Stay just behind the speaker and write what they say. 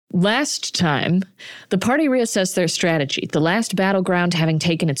Last time, the party reassessed their strategy, the last battleground having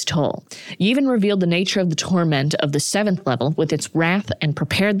taken its toll. Yevon revealed the nature of the torment of the 7th level with its wrath and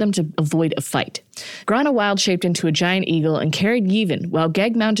prepared them to avoid a fight. Grana wild-shaped into a giant eagle and carried Yevon, while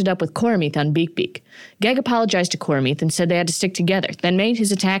Geg mounted up with Cormith on Beak. Geg apologized to Cormith and said they had to stick together, then made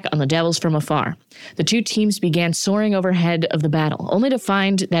his attack on the devils from afar. The two teams began soaring overhead of the battle, only to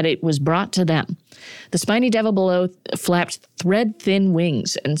find that it was brought to them. The spiny devil below flapped thread-thin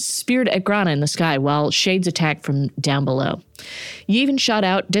wings and speared at Grana in the sky while shades attacked from down below. Yevon shot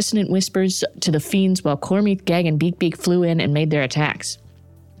out dissonant whispers to the fiends while Cormith, Geg, and Beak flew in and made their attacks.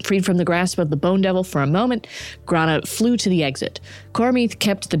 Freed from the grasp of the Bone Devil for a moment, Grana flew to the exit. Cormith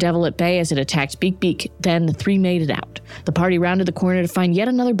kept the devil at bay as it attacked Beak, then the three made it out. The party rounded the corner to find yet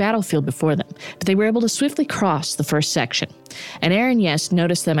another battlefield before them, but they were able to swiftly cross the first section. And Aaron Yes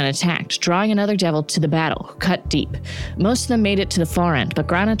noticed them and attacked, drawing another devil to the battle, cut deep. Most of them made it to the far end, but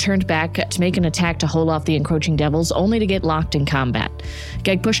Grana turned back to make an attack to hold off the encroaching devils, only to get locked in combat.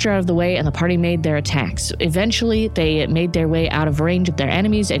 Geg pushed her out of the way, and the party made their attacks. Eventually, they made their way out of range of their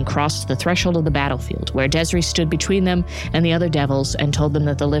enemies and crossed the threshold of the battlefield, where Desri stood between them and the other devils and told them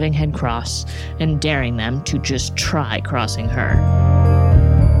that the living had crossed, and daring them to just try crossing her.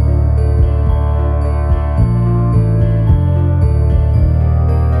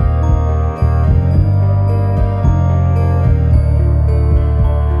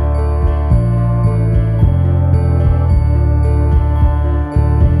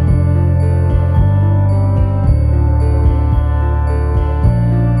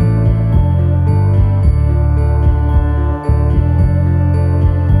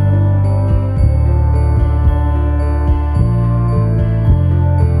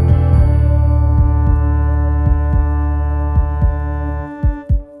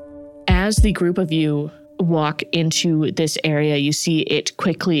 As the group of you walk into this area, you see it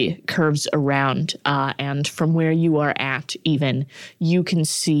quickly curves around, and from where you are at even, you can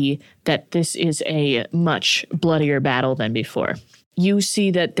see that this is a much bloodier battle than before. You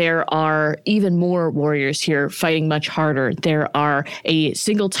see that there are even more warriors here fighting much harder. There are a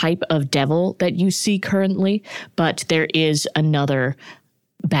single type of devil that you see currently, but there is another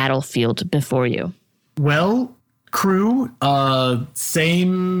battlefield before you. Well, crew,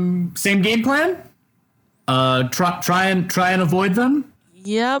 same game plan? Try and avoid them?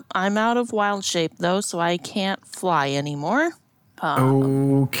 Yep, I'm out of wild shape though, so I can't fly anymore.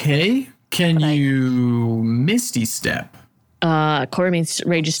 Okay. Can you Misty Step? Cormith's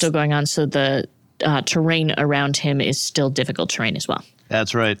rage is still going on, so the terrain around him is still difficult terrain as well.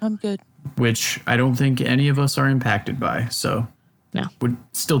 That's right. I'm good. Which I don't think any of us are impacted by, so no. Would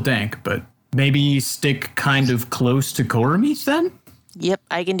still dank, but maybe stick kind of close to Cormith then? Yep,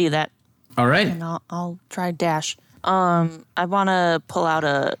 I can do that. All right. And I'll try dash. I want to pull out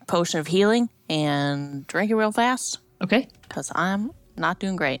a potion of healing and drink it real fast. Okay. Because I'm not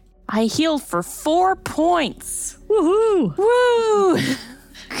doing great. I healed for 4 points. Woohoo! Woo!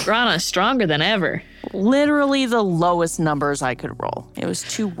 Grana, stronger than ever. Literally the lowest numbers I could roll. It was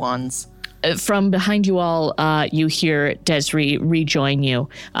 2 1s. From behind you all, you hear Desri rejoin you,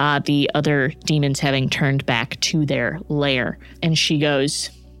 the other demons having turned back to their lair. And she goes,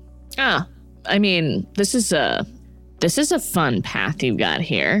 I mean, this is a fun path you've got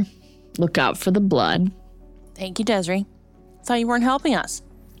here. Look out for the blood. Thank you, Desri. Thought you weren't helping us.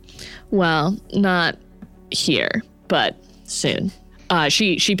 Well, not here, but soon.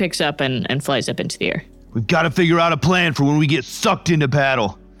 She picks up and flies up into the air. We've got to figure out a plan for when we get sucked into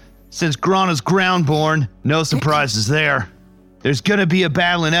battle. Since Grana's groundborn, no surprises there. There's gonna be a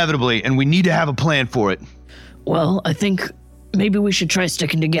battle inevitably, and we need to have a plan for it. Well, I think maybe we should try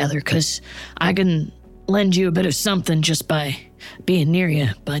sticking together, because I can lend you a bit of something just by being near you.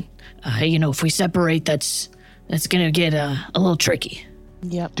 But, if we separate, that's gonna get a little tricky.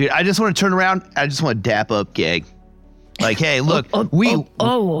 Yep. Dude, I just want to turn around. I just want to dap up Geg. Like, hey, look, we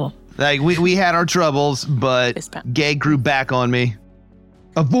had our troubles, but Geg grew back on me.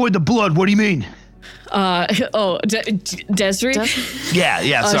 Avoid the blood. What do you mean? Desri?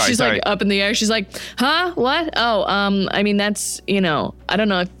 Yeah, sorry. She's like up in the air. She's like, huh? What? I mean, that's, I don't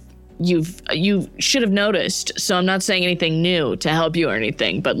know if you should have noticed, so I'm not saying anything new to help you or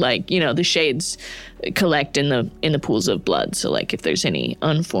anything, but the shades collect in the pools of blood. So if there's any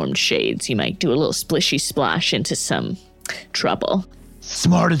unformed shades, you might do a little splishy splash into some trouble.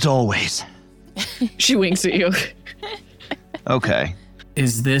 Smart as always. She winks at you. Okay.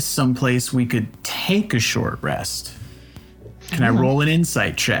 Is this someplace we could take a short rest? Can I roll an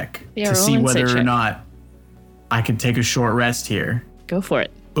insight check to see whether or not I can take a short rest here? Go for it.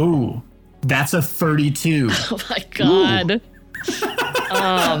 Ooh, that's a 32. Oh my God.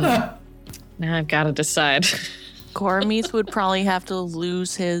 Now I've got to decide. Cormith would probably have to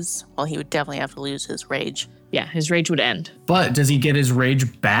lose his... Well, he would definitely have to lose his rage. Yeah, his rage would end. But does he get his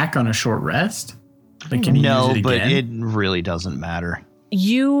rage back on a short rest? Like, can he use it again? But it really doesn't matter.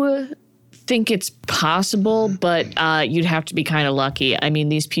 You think it's possible, but you'd have to be kind of lucky. I mean,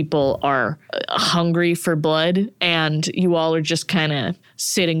 these people are hungry for blood, and you all are just kind of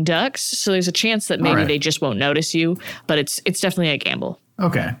sitting ducks. So there's a chance that maybe they just won't notice you, but it's definitely a gamble.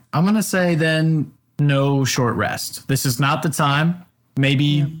 Okay. I'm going to say then no short rest. This is not the time.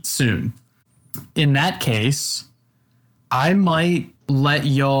 Maybe soon. In that case, I might let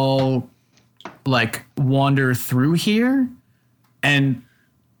y'all like wander through here, and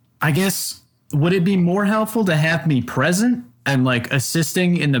I guess would it be more helpful to have me present and like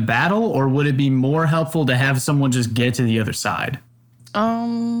assisting in the battle, or would it be more helpful to have someone just get to the other side?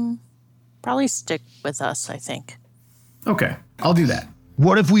 Probably stick with us, I think. Okay, I'll do that.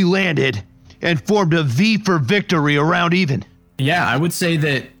 What if we landed and formed a V for victory around even? Yeah, I would say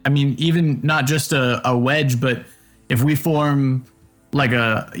that, I mean, even not just a wedge, but if we form like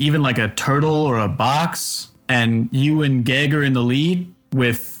even like a turtle or a box, and you and Geg are in the lead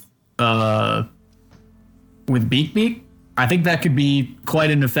with Beak Beak, I think that could be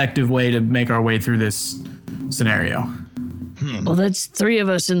quite an effective way to make our way through this scenario. Well, that's 3 of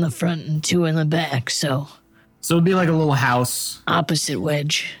us in the front and 2 in the back, so it'd be like a little house. Opposite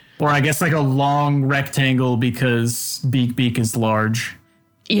wedge. Or I guess like a long rectangle because Beak Beak is large.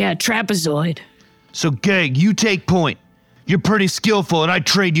 Yeah, trapezoid. So, Geg, you take point. You're pretty skillful, and I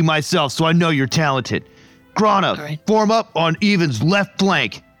trained you myself, so I know you're talented. Grana, form up on Even's left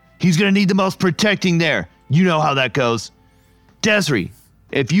flank. He's going to need the most protecting there. You know how that goes. Desiree,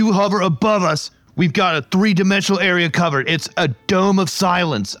 if you hover above us, we've got a 3-dimensional area covered. It's a dome of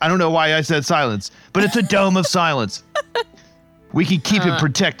silence. I don't know why I said silence, but it's a dome of silence. We can keep it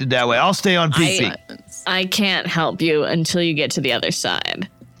protected that way. I'll stay on Beak Beak. I can't help you until you get to the other side.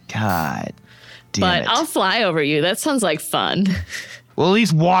 God damn but it. I'll fly over you. That sounds like fun. Well, at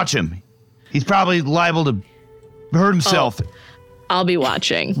least watch him. He's probably liable to hurt himself. Oh, I'll be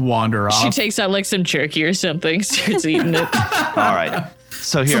watching. Wander off. She takes out like some jerky or something, starts eating it. All right.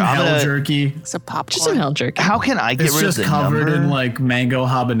 So here, some I'm hell jerky. It's a popcorn. Just some hell jerky. How can I get It's rid of just the covered number? in like mango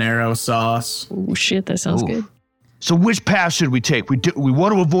habanero sauce. Oh shit, that sounds good. So which path should we take? We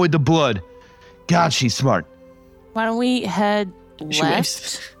want to avoid the blood. God, she's smart. Why don't we head She left,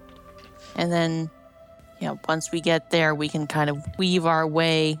 waves. and then, once we get there, we can kind of weave our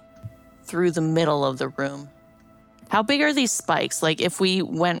way through the middle of the room. How big are these spikes? Like, if we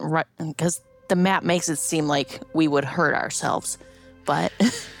went right, because the map makes it seem like we would hurt ourselves, but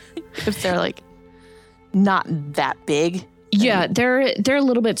if they're like not that big. Yeah, they're a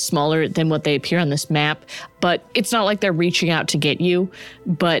little bit smaller than what they appear on this map, but it's not like they're reaching out to get you,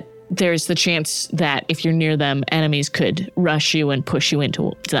 but there's the chance that if you're near them, enemies could rush you and push you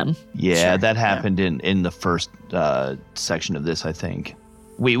into them. Yeah, that happened in the first section of this, I think.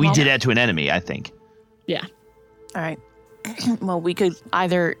 We did that to an enemy, I think. Yeah. All right. Well, we could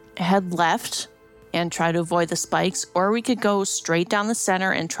either head left and try to avoid the spikes, or we could go straight down the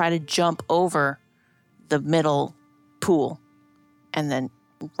center and try to jump over the middle pool and then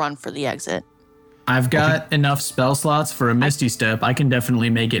run for the exit. I've got enough spell slots for a Misty Step. I can definitely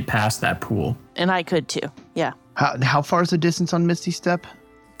make it past that pool. And I could too. Yeah. How far is the distance on Misty Step?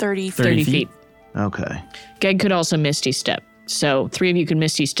 30 feet. Okay. Geg could also Misty Step. So 3 of you could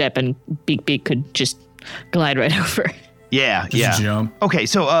Misty Step and Beak Beak could just glide right over. Yeah, Just jump. Okay,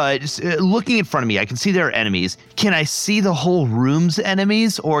 so looking in front of me, I can see there are enemies. Can I see the whole room's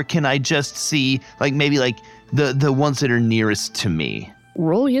enemies, or can I just see maybe the ones that are nearest to me?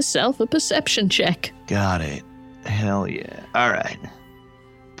 Roll yourself a perception check. Got it. Hell yeah. All right.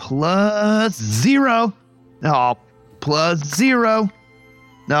 +0. No. +0.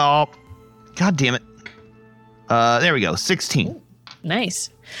 No. God damn it. There we go. 16. Nice.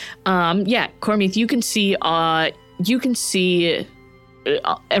 Yeah, Cormith, you can see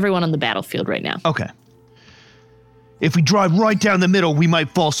everyone on the battlefield right now. Okay. If we drive right down the middle, we might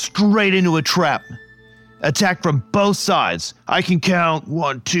fall straight into a trap. Attack from both sides. I can count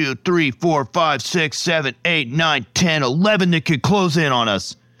 1, 2, 3, 4, 5, 6, 7, 8, 9, 10, 11 that could close in on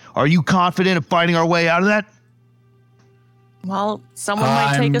us. Are you confident of fighting our way out of that? Well, someone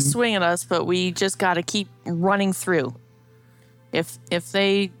might take a swing at us, but we just got to keep running through. If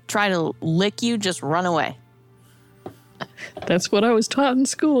they try to lick you, just run away. That's what I was taught in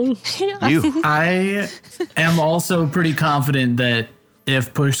school. You. I am also pretty confident that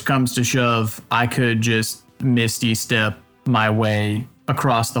if push comes to shove, I could just Misty Step my way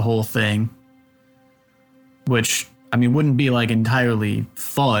across the whole thing, which I mean, wouldn't be like entirely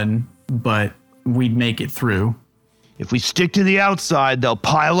fun, but we'd make it through. If we stick to the outside, they'll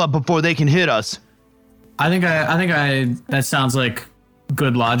pile up before they can hit us. I think that sounds like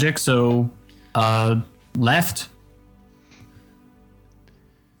good logic. So, left.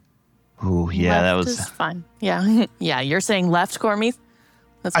 Oh yeah, that was fine. Yeah, yeah. You're saying left, Cormith?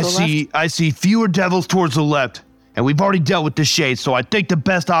 Let's go left. I see fewer devils towards the left, and we've already dealt with the shade, so I think the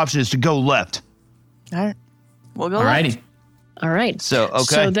best option is to go left. All right, we'll go Alrighty. left. All right. So, okay.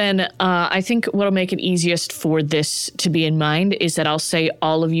 So then I think what'll make it easiest for this to be in mind is that I'll say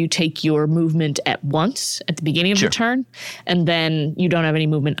all of you take your movement at once at the beginning of the turn, and then you don't have any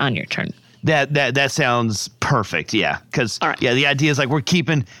movement on your turn. That sounds perfect, yeah. Because, yeah, the idea is like we're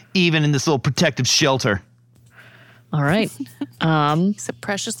keeping even in this little protective shelter. All right. He's a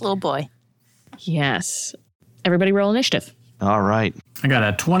precious little boy. Yes. Everybody roll initiative. All right. I got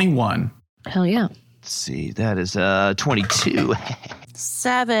a 21. Hell yeah. Let's see, that is 22.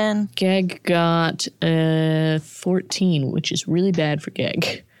 7. Geg got 14, which is really bad for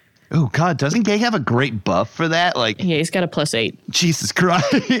Geg. Oh, God, doesn't Geg have a great buff for that? Like, Yeah, he's got a +8. Jesus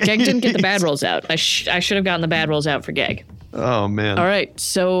Christ. Geg didn't get the bad rolls out. I should have gotten the bad rolls out for Geg. Oh, man. All right,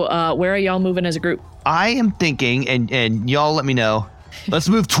 so where are y'all moving as a group? I am thinking, and y'all let me know, let's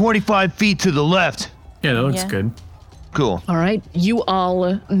move 25 feet to the left. Yeah, that looks good. Cool. All right, you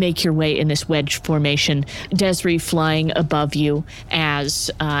all make your way in this wedge formation. Desiree flying above you as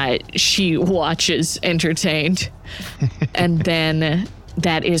she watches entertained. And then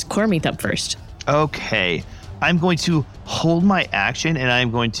that is Cormith up first. Okay. I'm going to hold my action, and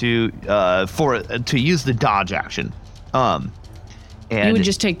I'm going to use the dodge action. And you would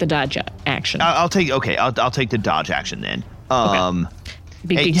just take the dodge action. I'll take the dodge action then.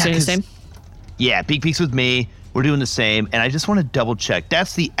 Big Beak's doing the same? Yeah, Big Beak's with me. We're doing the same, and I just want to double check.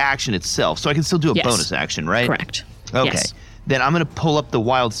 That's the action itself, so I can still do a bonus action, right? Correct. Okay. Yes. Then I'm going to pull up the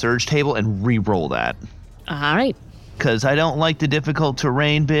Wild Surge table and re-roll that. All right. Because I don't like the difficult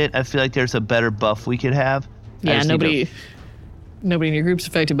terrain bit. I feel like there's a better buff we could have. Yeah, nobody in your group's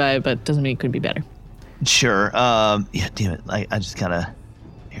affected by it, but doesn't mean it could be better. Sure. Yeah, damn it. I just gotta...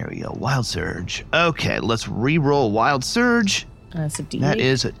 Here we go. Wild Surge. Okay, let's re-roll Wild Surge. That's a D8. That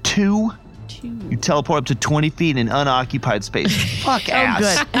is a 2. You teleport up to 20 feet in unoccupied space. Fuck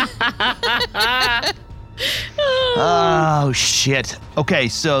ass. Oh, good. Oh, shit. Okay,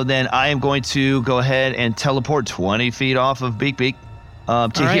 so then I am going to go ahead and teleport 20 feet off of Beak Beak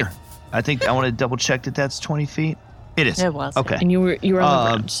to here. I think I want to double check that that's 20 feet. It is. It was. Okay. And you were on the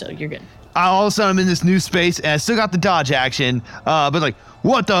ground, so you're good. All of a sudden, I'm in this new space, and I still got the dodge action, but like,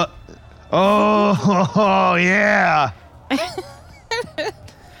 what the? Oh yeah.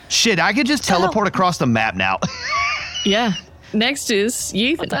 Shit, I could just teleport across the map now. Yeah. Next is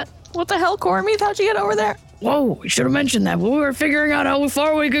Ethan. What the hell, Cormith? How'd you get over there? Whoa, we should have mentioned that when we were figuring out how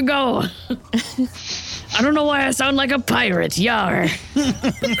far we could go. I don't know why I sound like a pirate. Yar.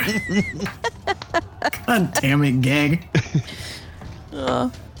 God damn it, Gag.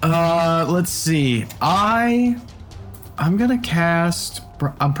 Let's see. I'm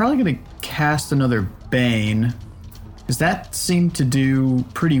probably gonna cast another Bane, because that seemed to do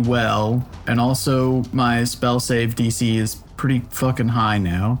pretty well, and also my spell save DC is pretty fucking high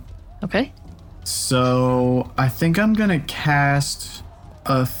now. Okay. So I think I'm gonna cast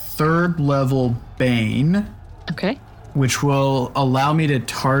a 3rd level Bane. Okay. Which will allow me to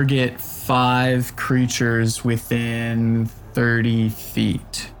target 5 creatures within 30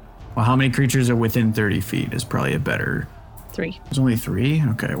 feet. Well, how many creatures are within 30 feet is probably a better... 3. There's only 3?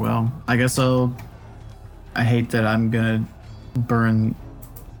 Okay, well, I guess I hate that I'm gonna burn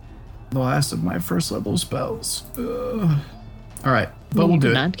the last of my 1st level spells. All right, but we'll do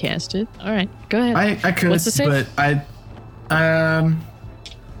it. Not cast it. All right, go ahead. I could, What's the save? But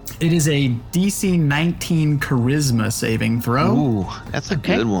it is a DC 19 Charisma saving throw. Ooh, that's a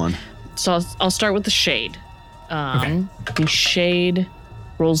good one. So I'll start with the Shade. The Shade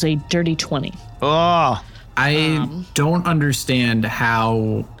rolls a dirty 20. Oh, I don't understand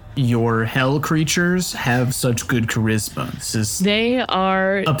how your hell creatures have such good charisma. They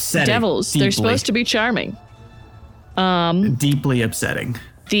are upsetting, devils. deeply. They're supposed to be charming. Deeply upsetting.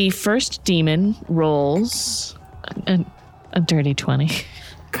 The first demon rolls a dirty 20.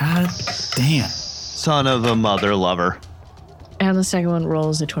 God damn. Son of a mother lover. And the second one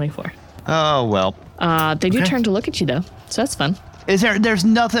rolls a 24. Oh, well. They do turn to look at you, though, so that's fun. There's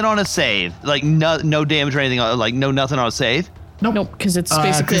nothing on a save? Like, no damage or anything? Like, nothing on a save? Nope, because it's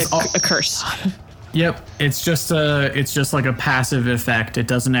basically a curse. Yep, it's just like a passive effect. It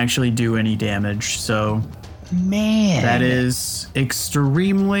doesn't actually do any damage, so... Man. That is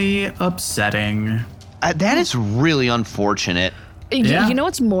extremely upsetting. That is really unfortunate. Yeah. You know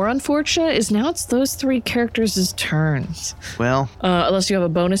what's more unfortunate is now it's those 3 characters' turns. Well, Unless you have a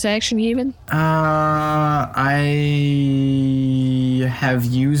bonus action, even. I have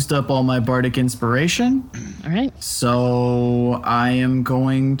used up all my bardic inspiration. All right. So I am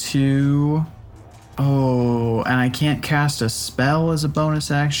going to... Oh, and I can't cast a spell as a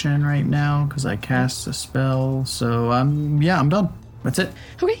bonus action right now because I cast a spell. So I'm done. That's it.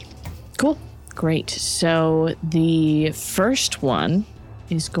 Okay, cool. Great. So the first one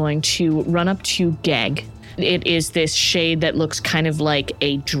is going to run up to Geg. It is this shade that looks kind of like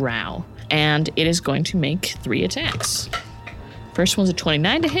a drow, and it is going to make 3 attacks. First one's a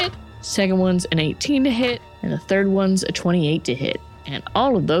 29 to hit, second one's an 18 to hit, and the third one's a 28 to hit. And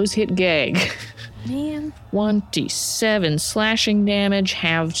all of those hit Geg. Man. 1d7 slashing damage,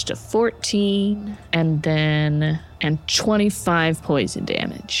 halved to 14, and 25 poison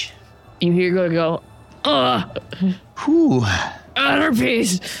damage. You hear go, ugh! whew. Other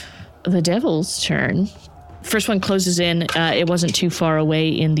piece! The devil's turn. First one closes in. It wasn't too far away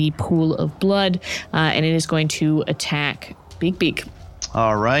in the pool of blood, and it is going to attack Beak Beak.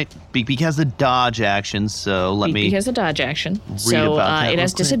 All right. Beak Beak has a dodge action, so let me... Beak Beak has a dodge action, so it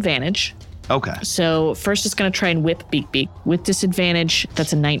has disadvantage. Okay. So first it's going to try and whip Beak Beak. With disadvantage,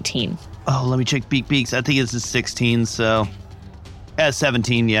 that's a 19. Oh, let me check Beak Beak's. I think it's a 16, so...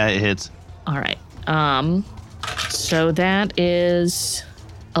 17, yeah, it hits. All right. So that is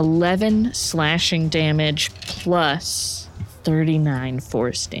 11 slashing damage plus 39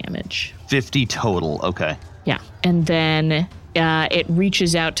 force damage. 50 total, okay. Yeah. And then it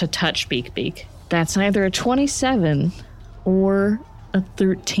reaches out to touch Beak Beak. That's either a 27 or a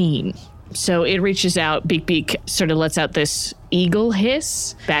 13. So it reaches out, Beak Beak sort of lets out this eagle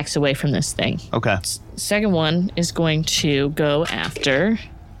hiss, backs away from this thing. Okay. Second one is going to go after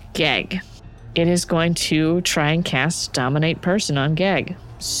Geg. It is going to try and cast Dominate Person on Geg.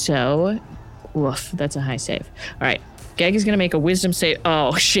 So, woof, that's a high save. All right, Geg is going to make a wisdom save.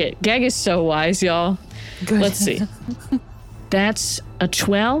 Oh, shit. Geg is so wise, y'all. Good. Let's see. That's a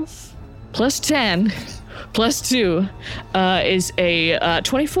 12 plus 10 plus 2 is a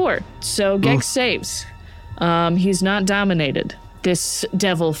 24. So Geg saves. He's not dominated. This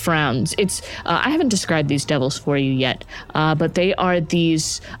devil frowns. It's I haven't described these devils for you yet, but they are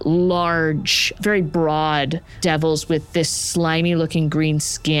these large, very broad devils with this slimy-looking green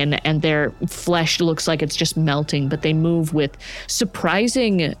skin, and their flesh looks like it's just melting, but they move with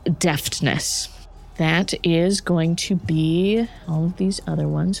surprising deftness. That is going to be all of these other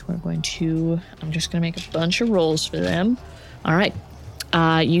ones. I'm just going to make a bunch of rolls for them. All right.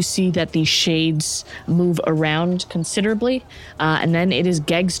 You see that the shades move around considerably, and then it is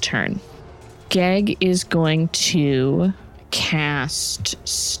Geg's turn. Geg is going to cast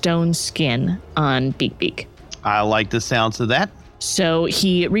Stone Skin on Beak Beak. I like the sounds of that. So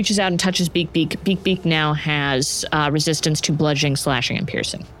he reaches out and touches Beak Beak. Beak Beak now has resistance to bludgeoning, slashing, and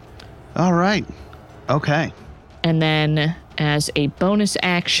piercing. All right. Okay. And then as a bonus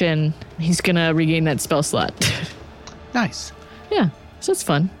action, he's going to regain that spell slot. Nice. Yeah. So it's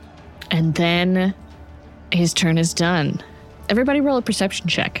fun. And then his turn is done. Everybody roll a perception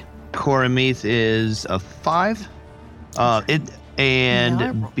check. Coromith is a 5.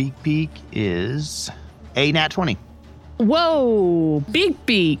 Beak Beak is a nat 20. Whoa, Beak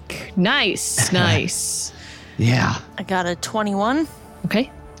Beak. Nice, nice. Yeah. I got a 21.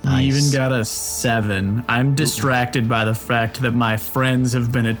 Okay. I even got a 7. I'm distracted by the fact that my friends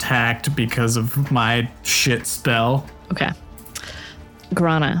have been attacked because of my shit spell. Okay.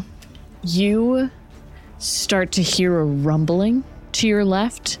 Grana, you start to hear a rumbling to your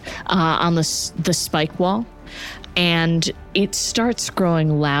left on the spike wall, and it starts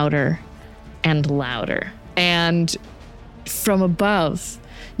growing louder and louder. And from above,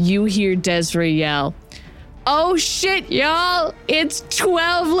 you hear Desiree yell, "Oh shit, y'all! It's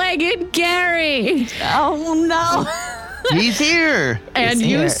 12-legged Gary!" Oh no! He's here! And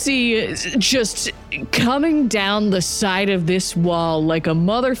you see just coming down the side of this wall like a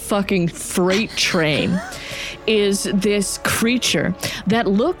motherfucking freight train is this creature that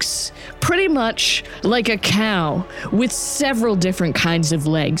looks pretty much like a cow with several different kinds of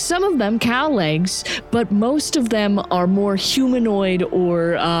legs. Some of them cow legs, but most of them are more humanoid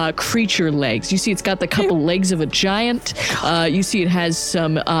or creature legs. You see it's got the couple legs of a giant. You see it has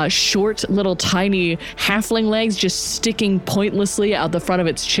some short little tiny halfling legs just sticking pointlessly out the front of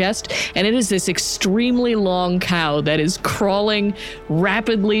its chest. And it is this extremely long cow that is crawling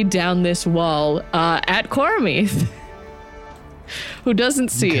rapidly down this wall at Coromith, who doesn't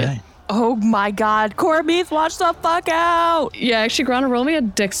see it. Oh my God, Cormith, watch the fuck out! Yeah, actually, Grana, roll me a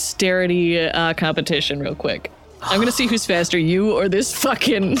dexterity competition real quick. I'm gonna see who's faster, you or this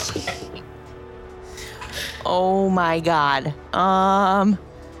fucking... Oh my God. That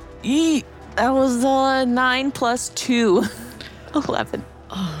was 9 plus 2. 11.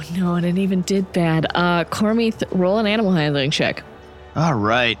 Oh no, and it even did bad. Cormith, roll an animal handling check. All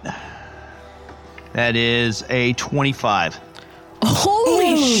right. That is a 25.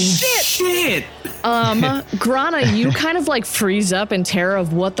 Holy shit! Grana, you kind of like freeze up in terror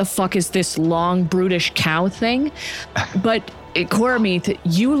of what the fuck is this long, brutish cow thing. But Cormith,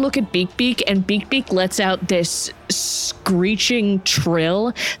 you look at Beak Beak, and Beak Beak lets out this screeching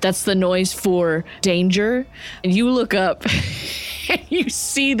trill. That's the noise for danger. And you look up, and you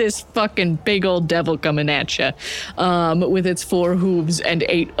see this fucking big old devil coming at you, with its 4 hooves and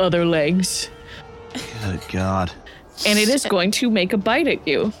 8 other legs. Good God. And it is going to make a bite at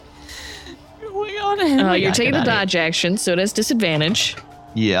you. Oh my God. You're taking the dodge action, so it has disadvantage.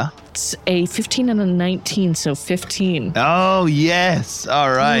 Yeah. It's a 15 and a 19, so 15. Oh, yes.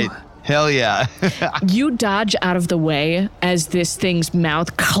 All right. Ooh. Hell yeah. You dodge out of the way as this thing's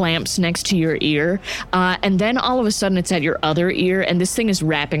mouth clamps next to your ear, and then all of a sudden it's at your other ear, and this thing is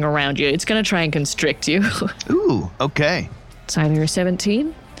wrapping around you. It's going to try and constrict you. Ooh, okay. It's either a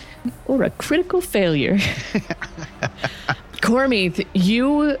 17 or a critical failure. Cormith,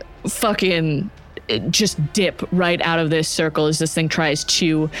 you fucking just dip right out of this circle as this thing tries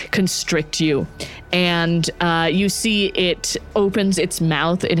to constrict you. And you see it opens its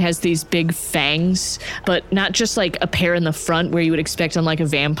mouth. It has these big fangs, but not just like a pair in the front where you would expect on like a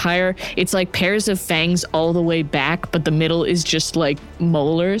vampire. It's like pairs of fangs all the way back, but the middle is just like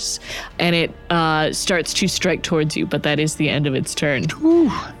molars. And it starts to strike towards you, but that is the end of its turn.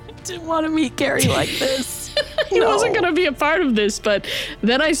 Ooh. Didn't want to meet Gary like this. He wasn't going to be a part of this, but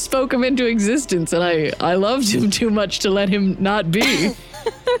then I spoke him into existence, and I loved him too much to let him not be.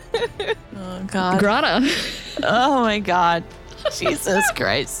 Oh, God. Grana. Oh, my God. Jesus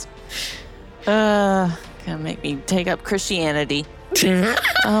Christ. Gonna make me take up Christianity.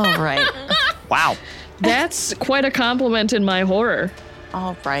 All right. Wow. That's quite a compliment in my horror.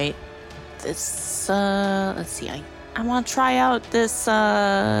 All right. This, let's see. I want to try out this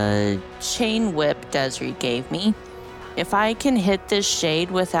chain whip Desiree gave me. If I can hit this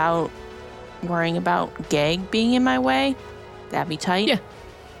shade without worrying about Gag being in my way, that'd be tight. Yeah,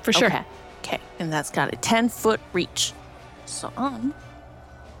 for sure. Okay. And that's got a 10-foot reach. So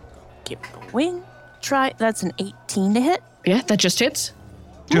give it a wing. Try. That's an 18 to hit. Yeah, that just hits.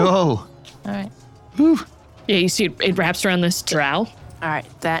 Go. All right. Whew. Yeah, you see it wraps around this drow. All right.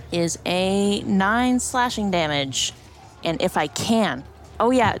 That is a 9 slashing damage. And if I can,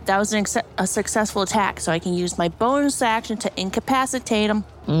 oh yeah, that was a successful attack, so I can use my bonus action to incapacitate him.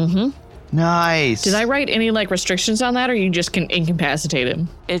 Mm-hmm. Nice. Did I write any like restrictions on that, or you just can incapacitate him?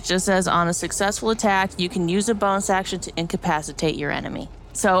 It just says on a successful attack, you can use a bonus action to incapacitate your enemy.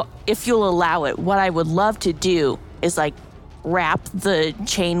 So if you'll allow it, what I would love to do is like wrap the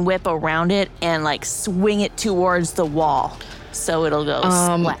chain whip around it and like swing it towards the wall, so it'll go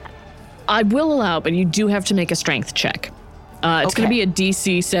splat. I will allow it, but you do have to make a strength check. It's going to be a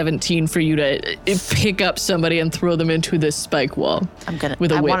DC 17 for you to pick up somebody and throw them into this spike wall. I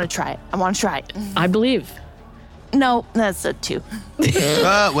want to try it. I believe. No, that's a 2.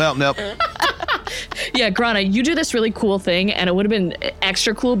 Well, nope. Yeah, Grana, you do this really cool thing, and it would have been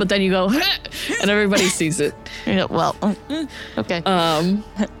extra cool, but then you go, and everybody sees it. Yeah, well, okay.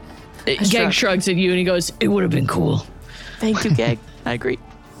 Gag shrugs at you, and he goes, it would have been cool. Thank you, Gag. I agree.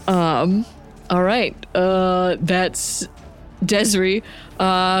 All right. That's Desiree,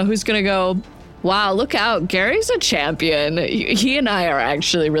 who's gonna go, wow, look out, Gary's a champion. He and I are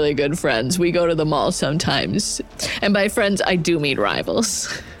actually really good friends. We go to the mall sometimes. And by friends, I do mean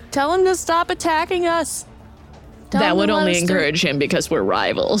rivals. Tell him to stop attacking us. That would only encourage him because we're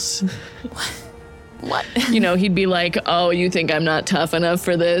rivals. What? You know, he'd be like, oh, you think I'm not tough enough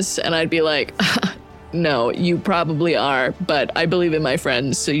for this? And I'd be like, no, you probably are, but I believe in my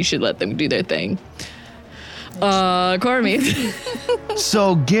friends, so you should let them do their thing. Cormith.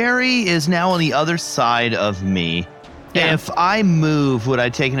 So Gary is now on the other side of me. Yeah. If I move, would I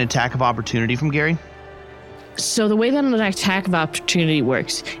take an attack of opportunity from Gary? So the way that an attack of opportunity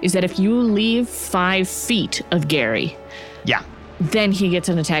works is that if you leave 5 feet of Gary, yeah, then he gets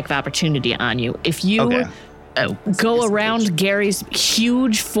an attack of opportunity on you. If you go around Gary's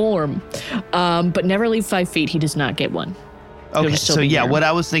huge form, but never leave 5 feet, he does not get one. Okay, so yeah, what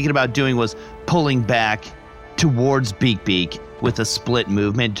I was thinking about doing was pulling back towards Beak Beak with a split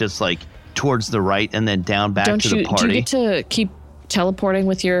movement, just like towards the right and then down back to the party. Do you get to keep teleporting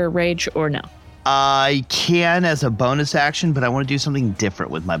with your rage or no? I can as a bonus action, but I want to do something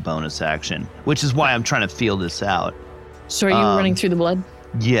different with my bonus action, which is why I'm trying to feel this out. So are you running through the blood?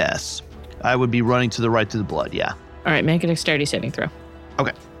 Yes. I would be running to the right through the blood, yeah. All right, make a dexterity saving throw.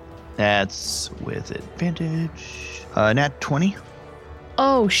 Okay. That's with advantage. Nat 20.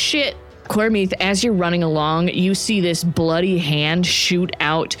 Oh, shit. Cormith, as you're running along, you see this bloody hand shoot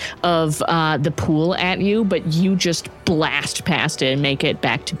out of the pool at you, but you just blast past it and make it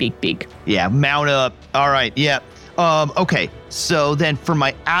back to Beak Beak. Yeah, mount up. All right, yeah. Okay, so then for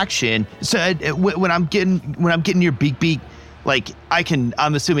my action, so when I'm getting near Beak Beak, like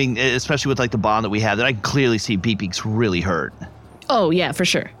I'm assuming, especially with like the bond that we have, that I can clearly see Beak Beak's really hurt. Oh, yeah, for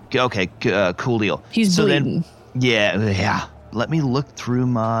sure. Okay, cool deal. He's bleeding. Yeah. Let me look through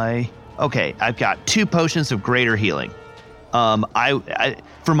my... Okay, I've got 2 potions of greater healing. I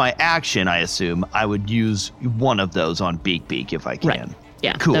for my action, I assume I would use one of those on Beak Beak if I can. Right.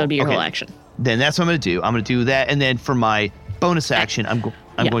 Yeah, cool. That would be your whole action. Then that's what I'm going to do. I'm going to do that, and then for my bonus action, I'm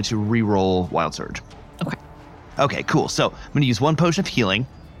going to re-roll Wild Surge. Okay. Okay, cool. So I'm going to use 1 potion of healing.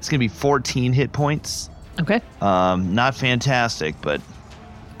 It's going to be 14 hit points. Okay. Not fantastic, but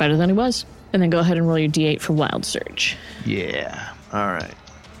better than it was. And then go ahead and roll your D8 for Wild Surge. Yeah. All right.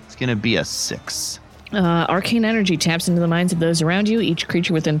 It's going to be a 6. Arcane energy taps into the minds of those around you. Each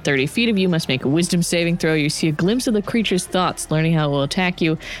creature within 30 feet of you must make a wisdom saving throw. You see a glimpse of the creature's thoughts, learning how it will attack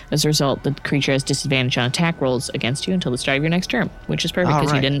you. As a result, the creature has disadvantage on attack rolls against you until the start of your next turn, which is perfect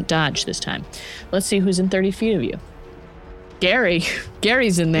because you didn't dodge this time. Let's see who's in 30 feet of you. Gary.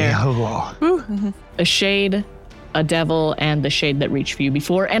 Gary's in there. A shade, a devil, and the shade that reached for you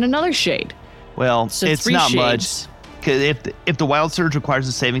before, and another shade. Well, So it's 3 not shades. much. Because if the Wild Surge requires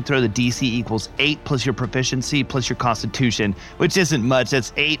a saving throw, the DC equals 8 plus your proficiency plus your Constitution, which isn't much.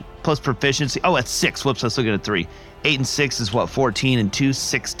 That's 8 plus proficiency. Oh, that's 6. Whoops, I was looking at 3. 8 and 6 is what, 14 and 2,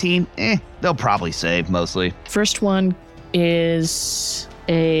 16? They'll probably save mostly. First one is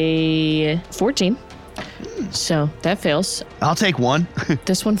a 14. So that fails. I'll take 1.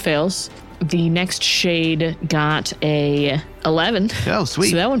 This one fails. The next shade got a 11. Oh,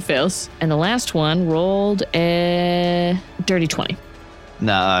 sweet. So that one fails. And the last one rolled a dirty 20.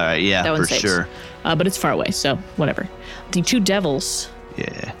 No, all right, yeah, That one for saves. sure. But it's far away, so whatever. The 2 devils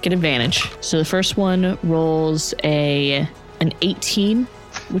get advantage. So the first one rolls an 18,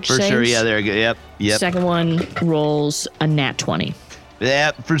 which For saves. sure, yeah, there you go. Yep. Second one rolls a nat 20.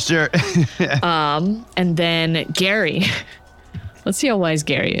 Yep, for sure. And then Gary. Let's see how wise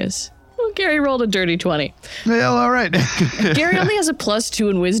Gary is. Well, Gary rolled a dirty 20. Well, all right. Gary only has a +2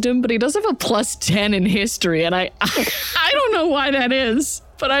 in wisdom, but he does have a +10 in history, and I don't know why that is,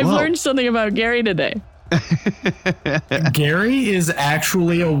 but I've learned something about Gary today. Gary is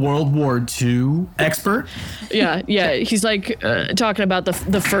actually a World War II expert. Yeah, he's like talking about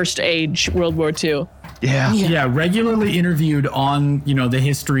the first age, World War II. Yeah, regularly interviewed on, the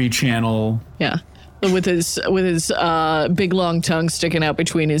History Channel. Yeah. With his big long tongue sticking out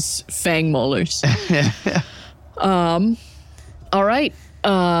between his fang molars. All right.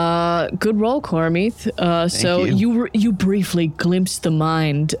 Good roll, Cormith. So you briefly glimpsed the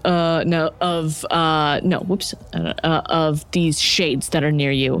mind of these shades that are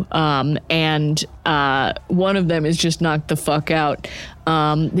near you. And one of them is just knocked the fuck out.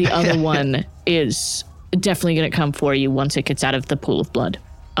 The other one is definitely going to come for you once it gets out of the pool of blood.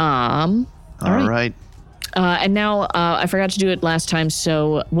 All right. And now I forgot to do it last time,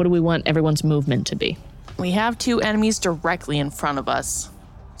 so what do we want everyone's movement to be? We have 2 enemies directly in front of us.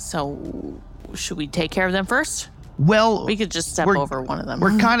 So should we take care of them first? Well, We could just step over one of them.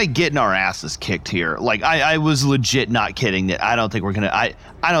 We're kind of getting our asses kicked here. Like, I was legit not kidding that I don't think we're going to... I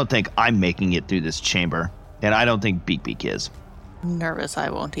don't think I'm making it through this chamber. And I don't think Beak Beak is. Nervous, I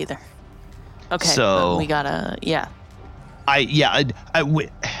won't either. Okay, So- but we gotta... Yeah.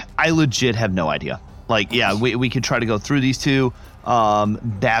 I legit have no idea. Like, yeah, we could try to go through these 2.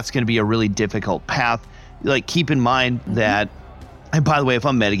 That's going to be a really difficult path. Like, keep in mind that, and by the way, if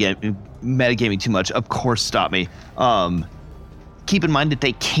I'm metagaming too much, of course, stop me. Keep in mind that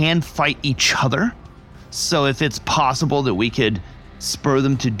they can fight each other. So if it's possible that we could spur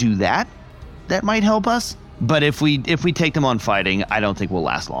them to do that, that might help us. But if we take them on fighting, I don't think we'll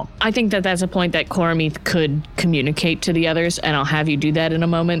last long. I think that that's a point that Cormith could communicate to the others, and I'll have you do that in a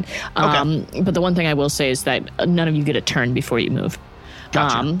moment. Okay. But the one thing I will say is that none of you get a turn before you move.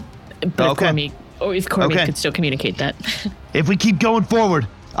 Gotcha. But if Cormith could still communicate that. If we keep going forward,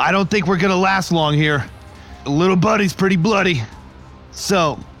 I don't think we're going to last long here. Little buddy's pretty bloody.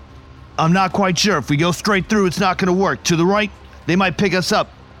 So, I'm not quite sure. If we go straight through, it's not going to work. To the right, they might pick us up.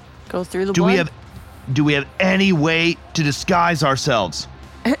 Go through the Do blood? we have... do we have any way to disguise ourselves?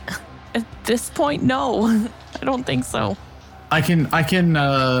 At this point, no. I don't think so. I can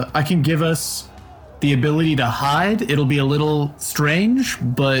give us the ability to hide. It'll be a little strange,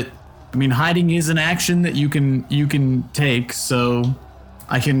 but I mean, hiding is an action that you can take. So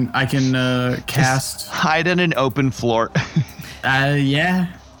I can cast. Just hide in an open floor. Yeah.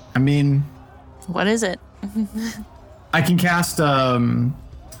 I mean, what is it? I can cast the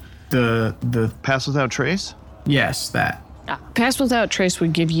Pass Without Trace. Yes, that. Pass Without Trace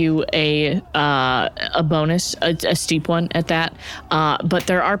would give you a bonus, a steep one at that. But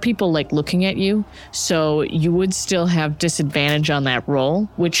there are people like looking at you, so you would still have disadvantage on that roll.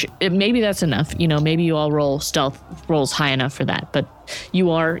 Which maybe that's enough. Maybe you all roll stealth rolls high enough for that. But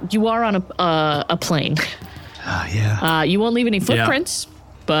you are on a plane. Yeah. You won't leave any footprints,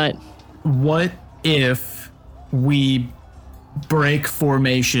 but what if we break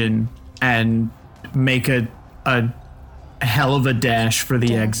formation and make a hell of a dash for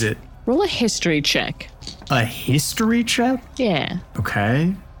the exit? Roll a history check. A history check? Yeah.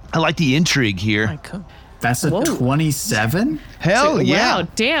 Okay. I like the intrigue here. That's a 27? Hell yeah. Wow,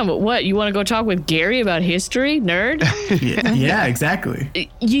 damn. What, you want to go talk with Gary about history, nerd? Yeah, exactly.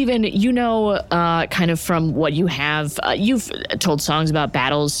 Even, kind of from what you have, you've told songs about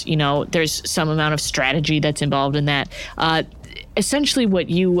battles, there's some amount of strategy that's involved in that. Essentially what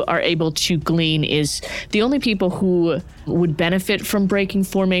you are able to glean is the only people who would benefit from breaking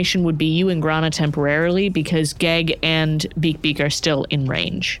formation would be you and Grana temporarily, because Geg and Beak are still in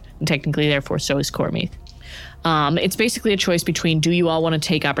range. And technically, therefore, so is Cormith. It's basically a choice between, do you all want to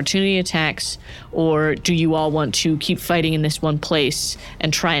take opportunity attacks, or do you all want to keep fighting in this one place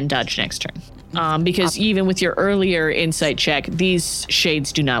and try and dodge next turn? Because even with your earlier insight check, these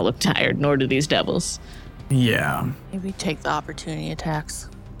shades do not look tired, nor do these devils. Yeah. Maybe take the opportunity attacks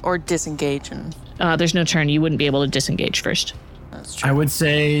or disengage. And there's no turn. You wouldn't be able to disengage first. That's true. I would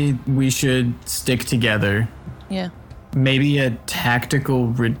say we should stick together. Yeah. Maybe a tactical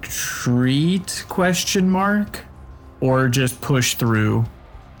retreat ? Or just push through.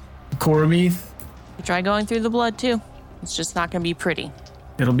 Cormith, We try going through the blood too. It's just not going to be pretty.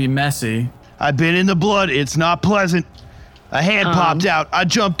 it'll be messy. I've been in the blood. It's not pleasant. A hand popped out. I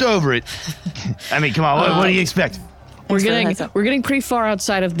jumped over it. I mean, come on. What do you expect? We're Thanks for the getting heads up. we're getting pretty far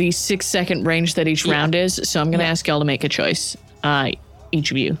outside of the 6-second range that each round is, so I'm going to ask y'all to make a choice.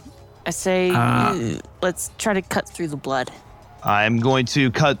 Each of you. I say, let's try to cut through the blood. I'm going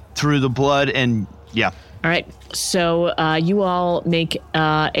to cut through the blood and yeah. All right. So you all make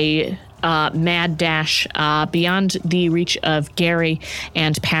a mad dash beyond the reach of Gary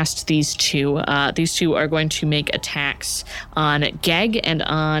and past these two. These two are going to make attacks on Geg and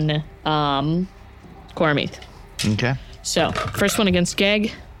on Cormith. Okay. So first one against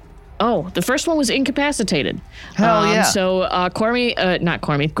Geg. Oh, the first one was incapacitated. Hell yeah. So not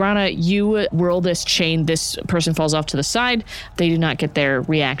Cormith, Grana, you whirl this chain. This person falls off to the side. They do not get their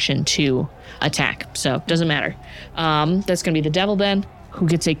reaction to attack. So doesn't matter. That's going to be the devil then, who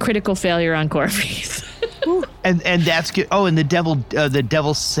gets a critical failure on Cormith. And that's good. Oh, and the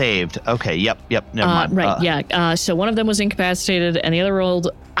devil saved. Okay. Yep. Never mind. Right. Yeah. So one of them was incapacitated, and the other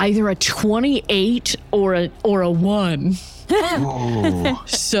rolled either a 28 or a 1.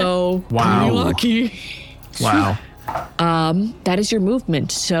 So Wow. pretty lucky. Wow. That is your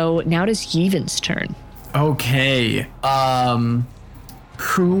movement. So now it is Yevon's turn. Okay.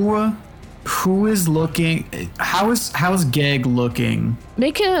 Who is looking? How is Geg looking?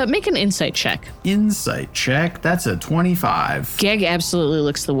 Make an insight check. Insight check. That's a 25. Geg absolutely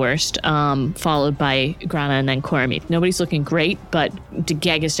looks the worst, followed by Grana and then Cormith. Nobody's looking great, but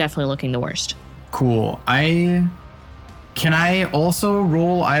Geg is definitely looking the worst. Cool. Can I also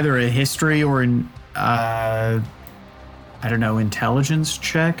roll either a history or an intelligence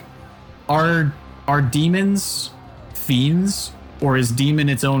check? Are demons fiends, or is demon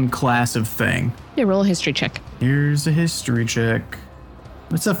its own class of thing? Yeah, roll a history check. Here's a history check.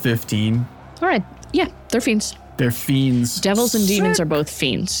 It's a 15. All right. Yeah, they're fiends. They're fiends. Devils and demons are both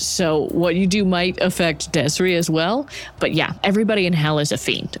fiends. So what you do might affect Desiree as well. But yeah, everybody in hell is a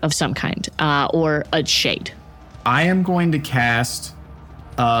fiend of some kind, or a shade. I am going to cast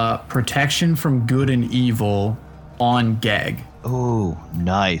protection from good and evil on Geg. Oh,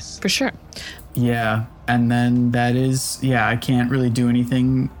 nice. For sure. Yeah, and then I can't really do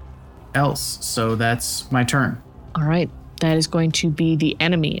anything else. So that's my turn. All right. That is going to be the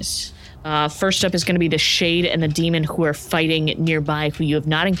enemies. First up is going to be the Shade and the Demon, who are fighting nearby, who you have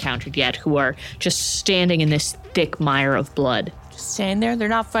not encountered yet, who are just standing in this thick mire of blood. Just standing there. They're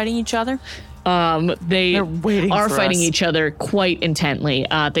not fighting each other. They They're waiting are for fighting us. each other quite intently.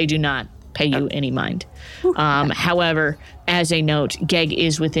 They do not pay you any mind. However, as a note, Geg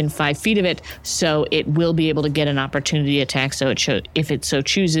is within 5 feet of it, so it will be able to get an opportunity attack. So if it so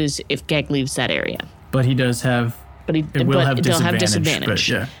chooses, if Geg leaves that area. But he does have. They'll have disadvantage.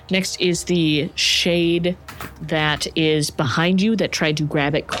 Yeah. Next is the shade that is behind you that tried to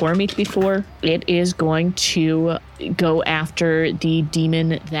grab at Cormith before. It is going to go after the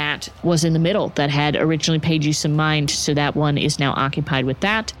demon that was in the middle that had originally paid you some mind. So that one is now occupied with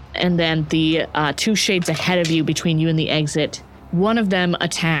that. And then the 2 shades ahead of you between you and the exit, one of them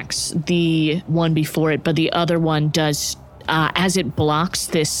attacks the one before it, but the other one does. As it blocks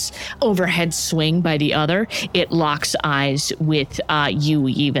this overhead swing by the other, it locks eyes with you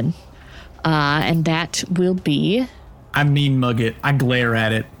even. And that will be... I mean mug it. I glare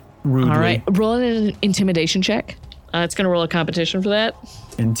at it rudely. All right. Roll an intimidation check. It's going to roll a competition for that.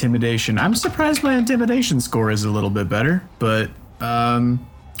 Intimidation. I'm surprised my intimidation score is a little bit better, but,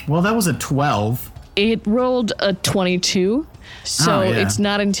 well, that was a 12. It rolled a 22, so it's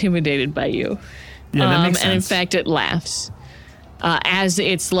not intimidated by you. Yeah, that makes sense. And in fact, it laughs as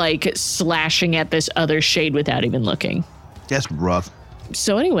it's like slashing at this other shade without even looking. That's rough.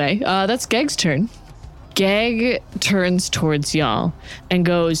 So anyway, that's Geg's turn. Geg turns towards y'all and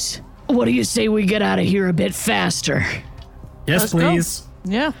goes, "What do you say we get out of here a bit faster?" Yes, please.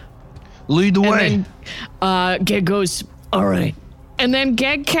 Go. Yeah. Lead the way. And then Geg goes, "All right." And then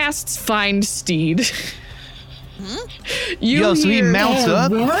Geg casts Find Steed. So he mounts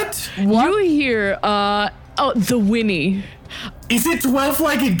up? What? You hear, the whinny. Is it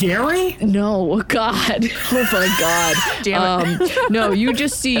 12-legged Gary? No, God. Oh my God. Damn it. No, you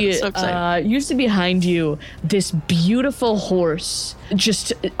just see, So excited. you see behind you, this beautiful horse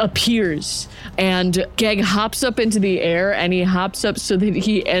just appears. And Geg hops up into the air, and he hops up so that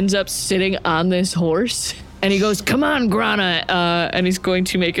he ends up sitting on this horse. And he goes, "Come on, Grana," and he's going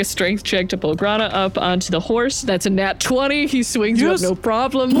to make a strength check to pull Grana up onto the horse. That's a nat 20. He swings you up, no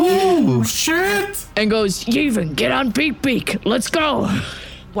problem. Oh, shit. And goes, "Yevon, get on Beak Beak. Let's go."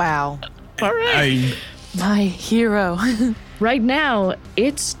 Wow. All right. My hero. Right now,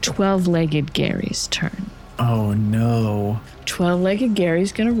 it's 12-legged Gary's turn. Oh, no. 12-legged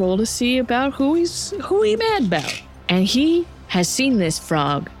Gary's gonna roll to see about who he mad about. And he has seen this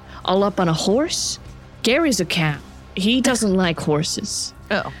frog all up on a horse. Gary's a cow. He doesn't like horses.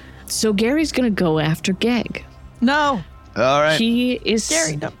 Oh. So Gary's gonna go after Geg. No. All right.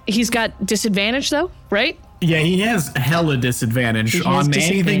 He's got disadvantage though, right? Yeah, he has hella disadvantage He on has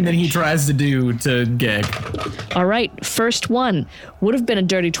anything that he disadvantage. tries to do to Geg. All right, first one would have been a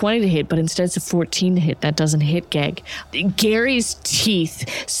dirty 20 to hit, but instead it's a 14 to hit. That doesn't hit Geg. Gary's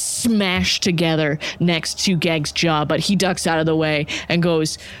teeth smash together next to Geg's jaw, but he ducks out of the way and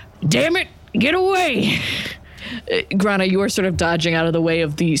goes, "Damn it, get away!" Grana, you are sort of dodging out of the way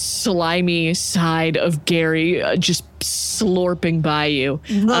of the slimy side of Gary, just slurping by you,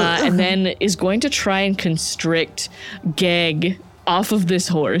 and then is going to try and constrict Geg off of this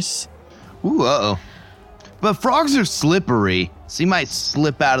horse. Ooh, uh-oh. But frogs are slippery, so he might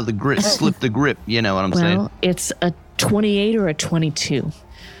slip out of the grip, slip the grip, you know what I'm saying? Well, it's a 28 or a 22,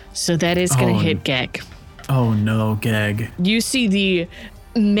 so that is going to hit Geg. Oh, no, Geg. You see the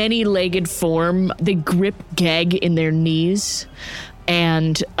many-legged form. They grip Geg in their knees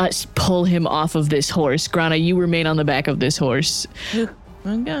and pull him off of this horse. Grana, you remain on the back of this horse.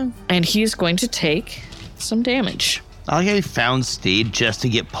 Okay. And he's going to take some damage. I like how he found Steed just to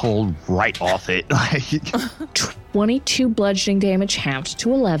get pulled right off it. 22 bludgeoning damage halved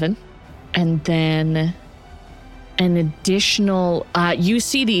to 11. And then an additional... you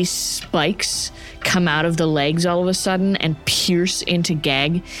see these spikes come out of the legs all of a sudden and pierce into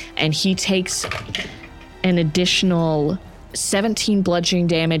Geg. And he takes an additional 17 bludgeoning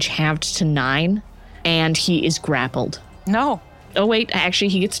damage halved to 9. And he is grappled. No. Oh, wait. Actually,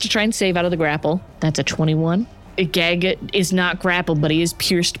 he gets to try and save out of the grapple. That's a 21. Geg is not grappled, but he is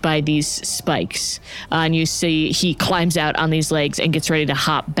pierced by these spikes. And you see he climbs out on these legs and gets ready to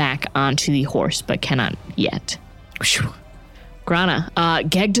hop back onto the horse, but cannot yet. Whew. Grana,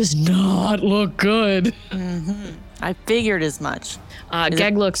 Geg does not look good. Mm-hmm. I figured as much.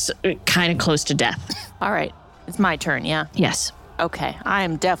 Geg looks kind of close to death. All right. It's my turn, yeah? Yes. Okay. I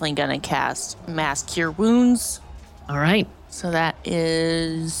am definitely going to cast Mass Cure Wounds. All right. So that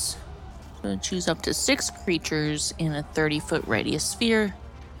is... choose up to 6 creatures in a 30-foot radius sphere.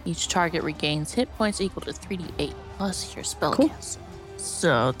 Each target regains hit points equal to 3d8 plus your spellcast.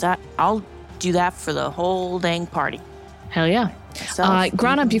 So that I'll do that for the whole dang party. Hell yeah.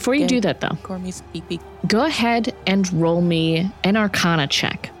 Grana, before you do that, though, Cormy's beep beep. go ahead and roll me an Arcana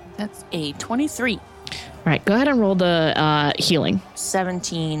check. That's a 23. All right, go ahead and roll the healing.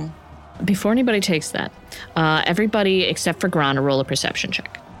 17 before anybody takes that, everybody except for Grana roll a perception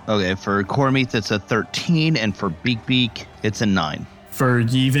check. Okay, for Cormith, it's a 13, and for Beak, it's a 9. For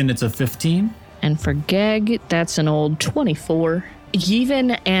Yevon, it's a 15. And for Geg, that's an old 24.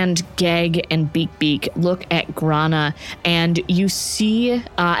 Yevon and Geg and Beak look at Grana, and you see,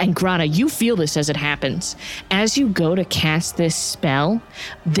 and Grana, you feel this as it happens. As you go to cast this spell,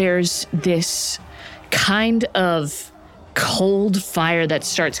 there's this kind of cold fire that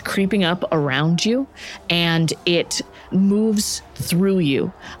starts creeping up around you, and it moves through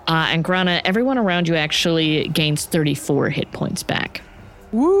you. And Grana, everyone around you actually gains 34 hit points back.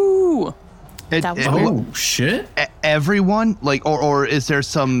 Woo! That was Oh, shit. Everyone? Like, or is there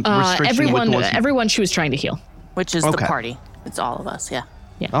some restriction with the ones everyone she was trying to heal. Which is the party. It's all of us, yeah.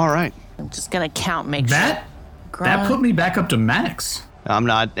 All right. I'm just going to count, make That put me back up to max. I'm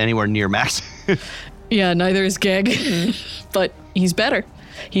not anywhere near max. Yeah, neither is Geg, but he's better.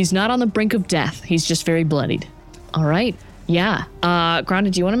 He's not on the brink of death. He's just very bloodied. All right. Yeah. Grana,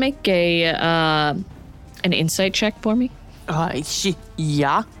 do you want to make an insight check for me?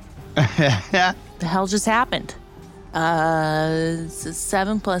 Yeah. The hell just happened?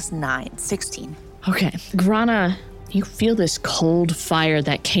 7 plus 9, 16. Okay. Grana, you feel this cold fire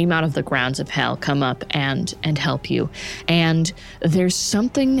that came out of the grounds of hell come up and help you. And there's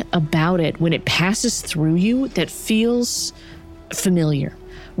something about it when it passes through you that feels familiar.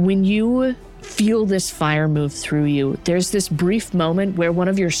 When you feel this fire move through you, there's this brief moment where one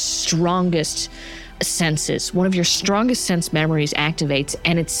of your strongest senses, one of your strongest sense memories activates,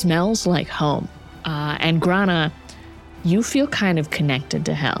 and it smells like home. And Grana, you feel kind of connected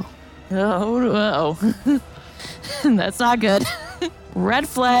to hell. Oh, no. That's not good. Red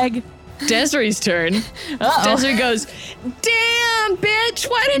flag. Desiree's turn. Desiree goes, "Damn, bitch,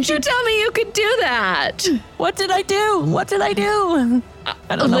 why didn't you tell me you could do that?" What did I do?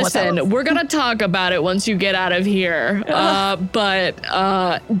 I don't know. Listen, we're going to talk about it once you get out of here. But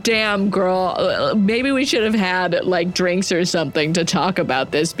damn, girl, maybe we should have had like drinks or something to talk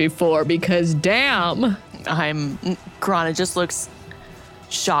about this before, because damn. Grana just looks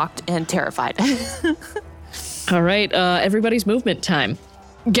shocked and terrified. All right, everybody's movement time.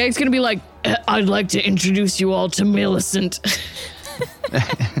 Geg's gonna be like, "I'd like to introduce you all to Millicent."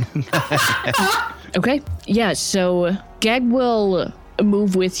 Okay, yeah, so Geg will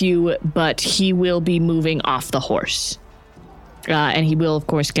move with you, but he will be moving off the horse. And he will, of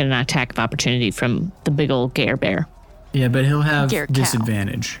course, get an attack of opportunity from the big old Gare Bear. Yeah, but he'll have Gare cow.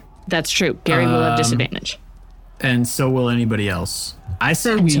 disadvantage. That's true. Gary will have disadvantage. And so will anybody else. I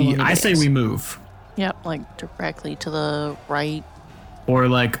say we move. Yep, like directly to the right. Or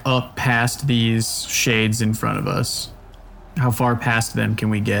like up past these shades in front of us. How far past them can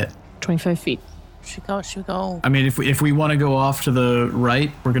we get? 25 feet. Should we go? I mean, if we want to go off to the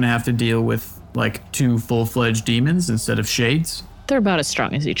right, we're going to have to deal with like 2 full-fledged demons instead of shades. They're about as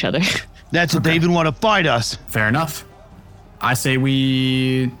strong as each other. That's what they even want to fight us. Fair enough. I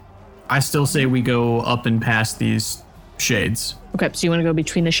still say we go up and past these shades. Okay, so you want to go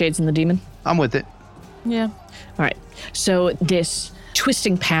between the shades and the demon? I'm with it. Yeah. All right. So this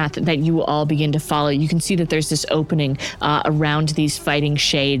twisting path that you all begin to follow, you can see that there's this opening around these fighting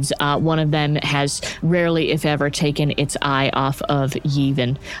shades. One of them has rarely, if ever, taken its eye off of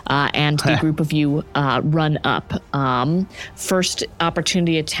Yevon, and the group of you run up. First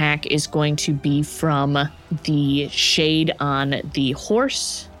opportunity attack is going to be from the shade on the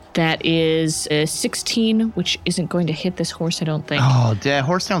horse. That is a 16, which isn't going to hit this horse, I don't think. Oh, that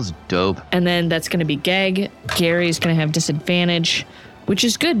horse sounds dope. And then that's going to be Geg. Gary's going to have disadvantage, which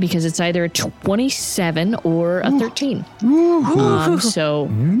is good because it's either a 27 or a 13. So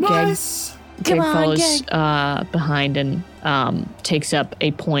Nice. Geg follows behind and takes up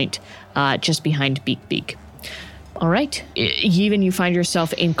a point just behind Beak. All right. Yevon, you find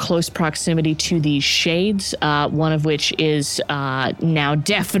yourself in close proximity to these shades, one of which is now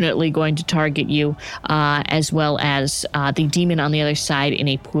definitely going to target you, as well as the demon on the other side in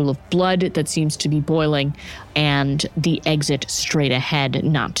a pool of blood that seems to be boiling, and the exit straight ahead,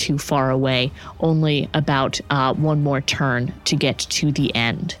 not too far away, only about one more turn to get to the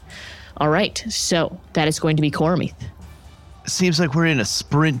end. All right. So that is going to be Cormith. Seems like we're in a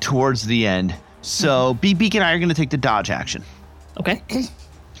sprint towards the end. So Beak and I are going to take the dodge action. Okay.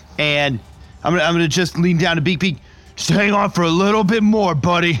 And I'm gonna just lean down to Beak. Just hang on for a little bit more,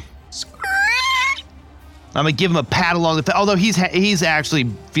 buddy. I'm gonna give him a pat along the face, although he's actually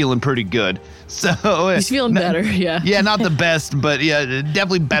feeling pretty good. So he's feeling better, yeah. Yeah, not the best, but yeah,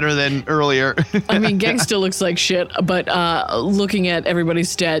 definitely better than earlier. I mean, Geg still looks like shit, but looking at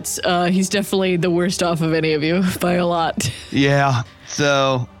everybody's stats, he's definitely the worst off of any of you by a lot. Yeah.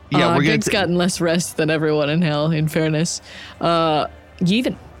 So Yeah, we're Geg's gotten less rest than everyone in hell, in fairness.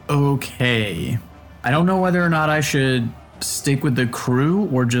 Yevon. Okay. I don't know whether or not I should stick with the crew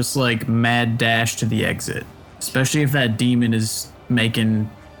or just like mad dash to the exit. Especially if that demon is making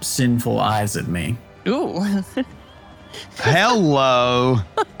sinful eyes at me. Ooh. Hello.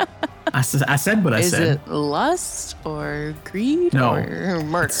 I said what I said. Is it lust or greed or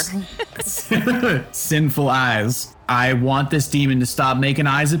murder? Sinful eyes. I want this demon to stop making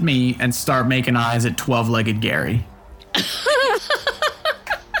eyes at me and start making eyes at 12-legged Gary.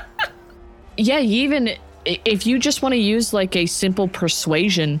 Yeah, even if you just want to use like a simple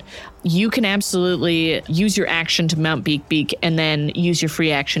persuasion, you can absolutely use your action to mount Beak and then use your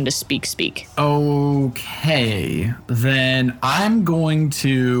free action to speak. Okay, then I'm going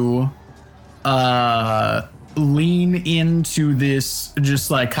to lean into this,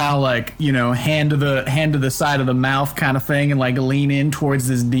 just like kind of like, you know, hand to the side of the mouth kind of thing, and like lean in towards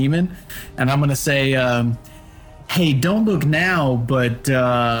this demon, and I'm gonna say, hey, don't look now, but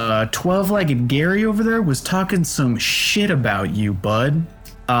 12-legged Gary over there was talking some shit about you, bud.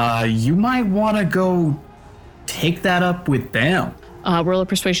 You might want to go take that up with them. Roll a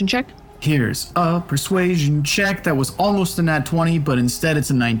persuasion check. Here's a persuasion check that was almost a nat 20, but instead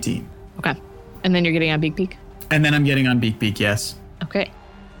it's a 19. Okay. And then you're getting on Beak. And then I'm getting on Beak, yes. Okay.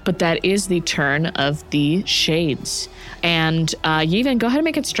 But that is the turn of the shades. And Yevon, go ahead and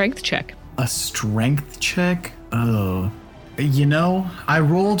make a strength check. A strength check? Oh. You know, I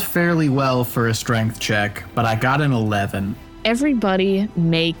rolled fairly well for a strength check, but I got an 11. Everybody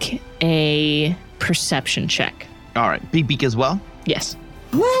make a perception check. All right. Beak as well? Yes.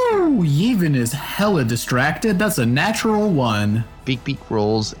 Woo! Yevon is hella distracted. That's a natural 1. Beak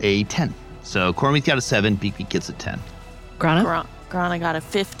rolls a 10. So Cormith got a 7, Beak gets a 10. Grana? Grana got a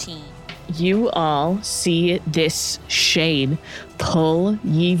 15. You all see this shade pull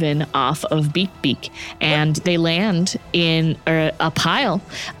Yevon off of Beak, and they land in a pile,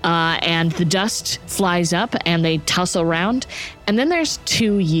 and the dust flies up, and they tussle around, and then there's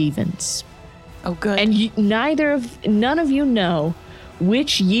 2 Yevons. Oh, good. And none of you know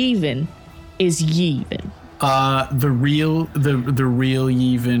which Yevon is Yevon. The real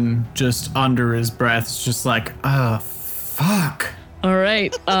Yevon, just under his breath, is just like, fuck. All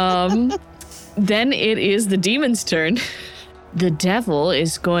right. Then it is the demon's turn. The devil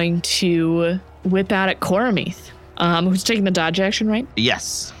is going to whip out at Cormith, who's taking the dodge action, right?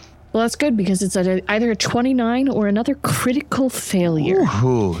 Yes. Well, that's good because it's either a 29 or another critical failure.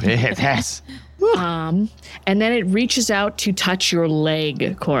 Ooh, yes. And then it reaches out to touch your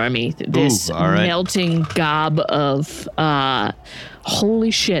leg, Cormith. This melting gob of,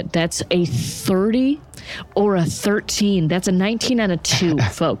 holy shit, that's a 30 or a 13. That's a 19 and a 2,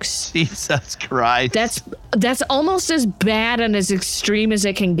 folks. Jesus Christ. That's almost as bad and as extreme as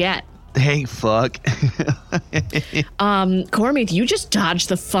it can get. Hey, fuck. Cormith, you just dodged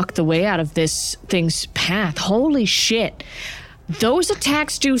the way out of this thing's path. Holy shit. Those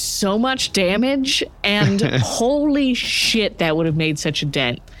attacks do so much damage, and holy shit, that would have made such a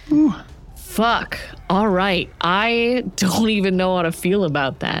dent. Ooh. Fuck. All right. I don't even know how to feel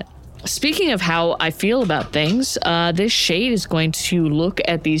about that. Speaking of how I feel about things, this shade is going to look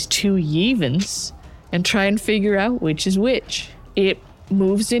at these 2 Yevons and try and figure out which is which. It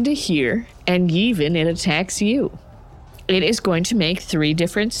moves into here, and Yevon, it attacks you. It is going to make 3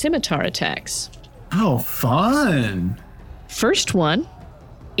 different scimitar attacks. Oh, fun. First one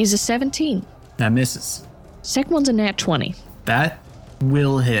is a 17. That misses. Second one's a nat 20. That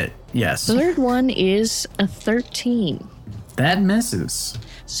will hit, yes. Third one is a 13. That misses.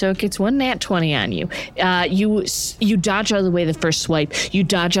 So it gets 1 nat 20 on you. You dodge out of the way the first swipe. You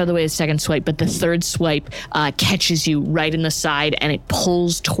dodge out of the way the second swipe, but the third swipe catches you right in the side, and it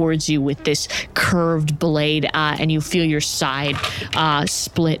pulls towards you with this curved blade, and you feel your side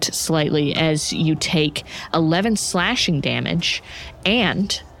split slightly as you take 11 slashing damage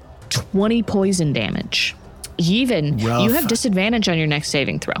and 20 poison damage. Yevon, you have disadvantage on your next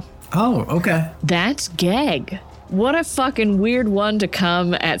saving throw. Oh, okay. That's Geg. What a fucking weird one to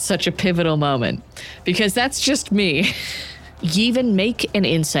come at such a pivotal moment. Because that's just me. Yevon, make an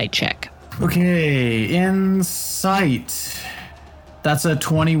insight check. Okay, insight. That's a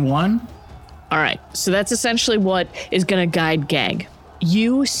 21. All right, so that's essentially what is going to guide Geg.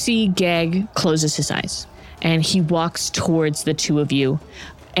 You see Geg closes his eyes, and he walks towards the 2 of you,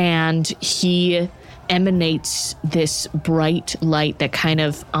 and he emanates this bright light that kind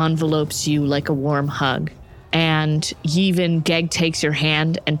of envelopes you like a warm hug. And Yevon, Geg takes your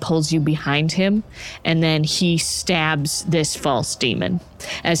hand and pulls you behind him, and then he stabs this false demon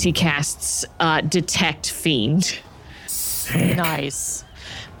as he casts Detect Fiend. Sick. Nice.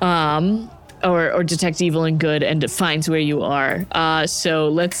 or detects evil and good and finds where you are. So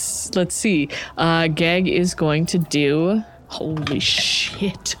let's see. Gag is going to do. Holy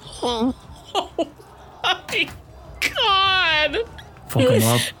shit! Oh my god! Fuck him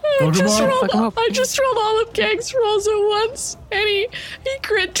up. I just rolled all of Gag's rolls at once, and he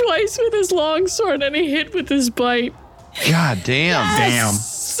crit twice with his longsword, and he hit with his bite. God damn. Damn.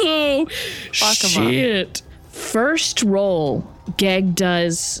 So shit. First roll, Gag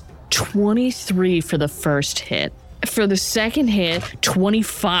does 23 for the first hit. For the second hit,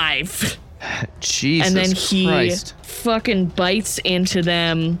 25. Jesus and then he Christ. fucking bites into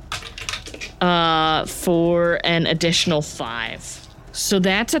them for an additional 5. So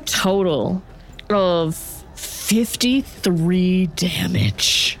that's a total of 53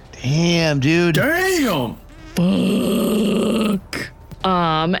 damage. Damn, dude. Damn. Fuck.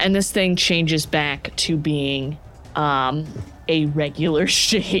 And this thing changes back to being a regular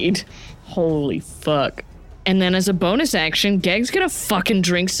shade. Holy fuck. And then as a bonus action, Gag's gonna fucking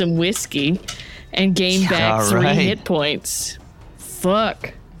drink some whiskey and gain back 3 hit points.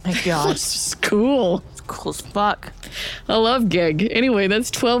 Fuck. My God. This is cool. It's cool as fuck. I love Gag. Anyway, that's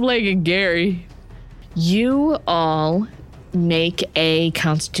 12-legged Gary. You all make a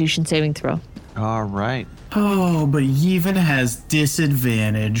Constitution saving throw. All right. Oh, but Yevon has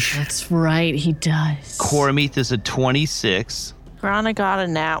disadvantage. That's right, he does. Cormith is a 26. Grana got a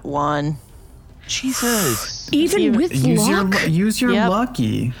nat 1. Jesus. Even with luck? Use your Yep.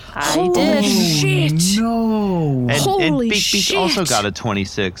 lucky. I did. Shit. No. And Holy Big shit. Beak also got a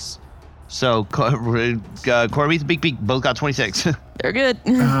 26. So Cormith and Big Beak both got 26. They're good.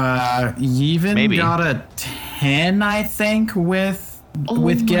 Yevon Maybe. got a 10, I think, with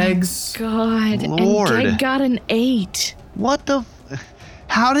Geg's. God. Lord. And Gag got an 8. What the?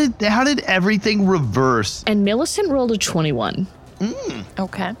 How did everything reverse? And Millicent rolled a 21.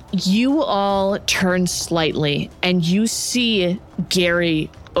 Okay. You all turn slightly, and you see Gary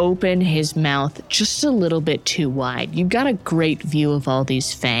open his mouth just a little bit too wide. You've got a great view of all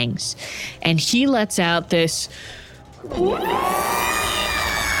these fangs. And he lets out this...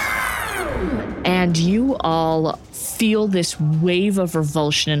 And you all feel this wave of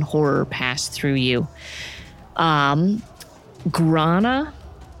revulsion and horror pass through you. Grana,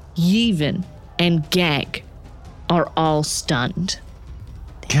 Yevon, and Gag are all stunned.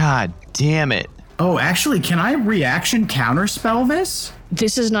 God damn it. Oh, actually, can I reaction counterspell this?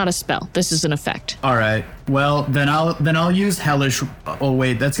 This is not a spell. This is an effect. All right. Well, then I'll use hellish. Oh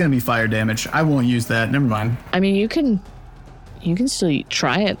wait, that's gonna be fire damage. I won't use that. Never mind. I mean, you can still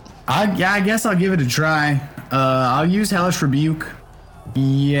try it. I guess I'll give it a try. I'll use hellish rebuke.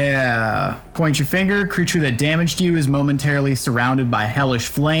 Yeah. Point your finger. Creature that damaged you is momentarily surrounded by hellish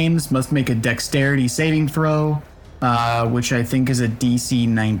flames. Must make a dexterity saving throw, which I think is a DC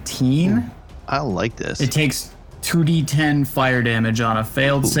 19. I like this. It takes 2d10 fire damage on a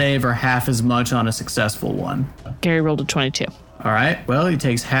failed save or half as much on a successful one. Gary rolled a 22. All right. Well, he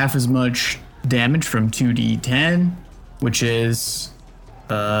takes half as much damage from 2d10, which is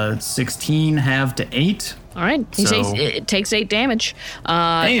 16 halved to 8. All right. It takes 8 damage.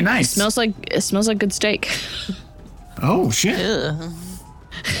 Hey, nice. It smells like good steak. Oh shit. Ugh.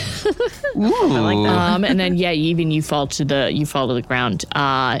 Ooh. I like that. And then even you fall to the ground.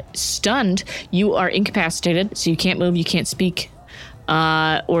 Stunned, you are incapacitated, so you can't move, you can't speak,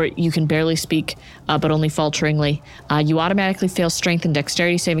 or you can barely speak, but only falteringly. You automatically fail strength and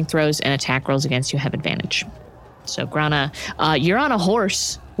dexterity saving throws, and attack rolls against you have advantage. So Grana, you're on a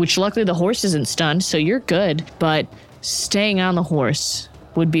horse, which luckily the horse isn't stunned, so you're good. But staying on the horse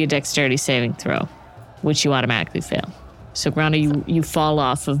would be a dexterity saving throw, which you automatically fail. So Grana, you fall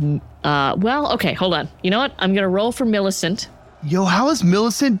off of. Okay, hold on. You know what? I'm gonna roll for Millicent. Yo, how has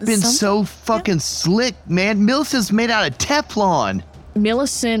Millicent been so fucking slick, man? Millicent's made out of Teflon.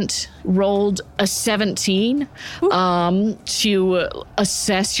 Millicent rolled a 17 to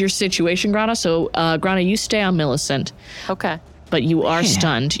assess your situation, Grana. So, Grana, you stay on Millicent, Okay. but you are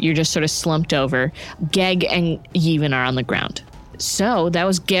stunned. You're just sort of slumped over. Gag and Yevon are on the ground. So, that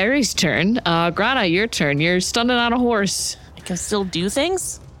was Gary's turn. Grana, your turn. You're stunned on a horse. I can still do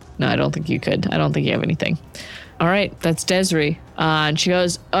things? No, I don't think you could. I don't think you have anything. All right, that's Desiree. And she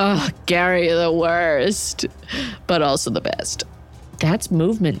goes, "Oh, Gary, the worst, but also the best." That's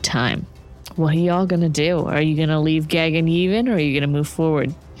movement time. What are y'all gonna do? Are you gonna leave Gag and Yevon, or are you gonna move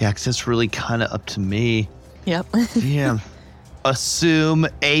forward? Yeah, because it's really kind of up to me. Yep. Yeah. Assume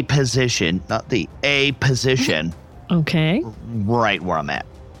a position, not the a position, Okay. right where I'm at.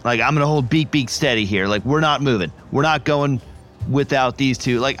 Like, I'm going to hold Beak steady here. Like, we're not moving. We're not going without these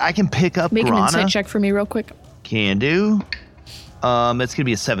two. Like, I can pick up Make an Grana. insight check for me real quick. Can do. It's gonna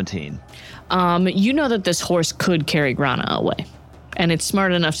be a 17. You know that this horse could carry Grana away, and it's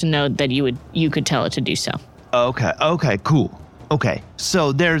smart enough to know that you could tell it to do so. Okay, cool. Okay,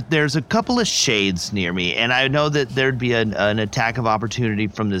 so there's a couple of shades near me, and I know that there'd be an attack of opportunity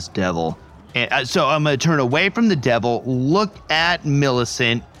from this devil. And so I'm gonna turn away from the devil, look at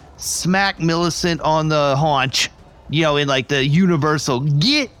Millicent, smack Millicent on the haunch, in like the universal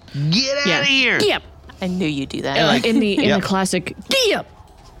get out of here. Yep. I knew you'd do that. In the classic yep.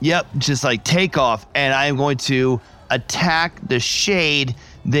 Yep, just like take off, and I am going to attack the shade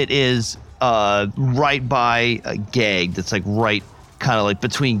that is right by Gag. That's like right, kind of like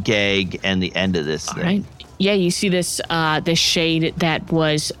between Gag and the end of this thing. Right. Yeah, you see this shade that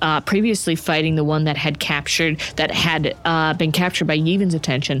was previously fighting the one that had been captured by Yevon's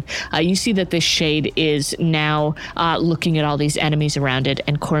attention. You see that this shade is now looking at all these enemies around it.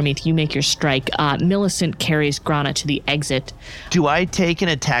 And Cormith, you make your strike. Millicent carries Grana to the exit. Do I take an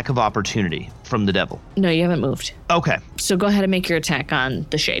attack of opportunity from the devil? No, you haven't moved. Okay. So go ahead and make your attack on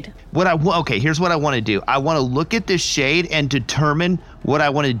the shade. Okay, here's what I want to do. I want to look at this shade and determine what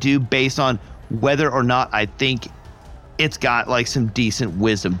I want to do based on whether or not I think it's got like some decent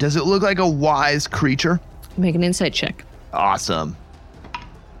wisdom. Does it look like a wise creature? Make an insight check. Awesome.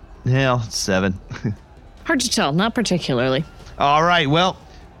 Yeah, 7. Hard to tell, not particularly. All right, well,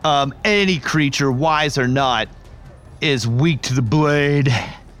 any creature, wise or not, is weak to the blade.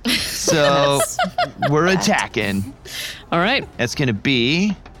 So we're attacking. All right. That's going to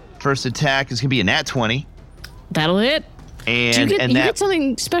be, first attack is going to be a nat 20. That'll hit. And you get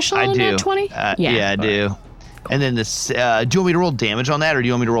something special on that 20? Yeah, I do. Cool. And then this, do you want me to roll damage on that, or do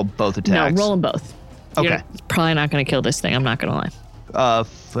you want me to roll both attacks? No, roll them both. Okay. You're probably not going to kill this thing, I'm not going to lie.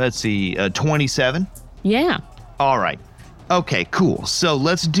 Let's see, 27? Yeah. All right. Okay, cool. So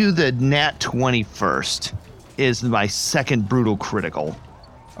let's do the nat 20 first. Is my second brutal critical.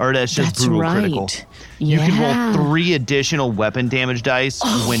 Or that's just brutal critical. You can roll 3 additional weapon damage dice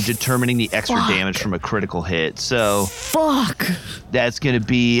when determining the extra damage from a critical hit. So that's gonna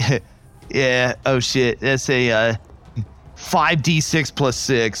be that's a 5d6 plus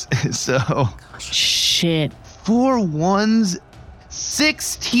 6. So shit. 4 1s,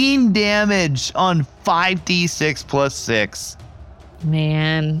 16 damage on 5d6 plus 6.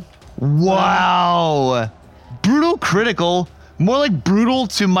 Man. Wow. Brutal critical. More like brutal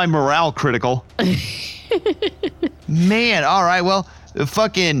to my morale critical. Man, all right, well,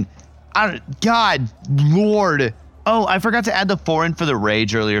 God, Lord. Oh, I forgot to add the 4 in for the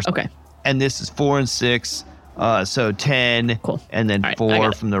rage earlier. Okay. And this is 4 and 6, so 10. Cool. And then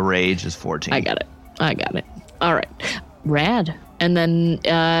 4 from the rage is 14. I got it. All right. Rad. And then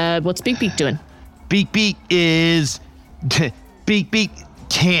what's Beak Beak doing? Beak Beak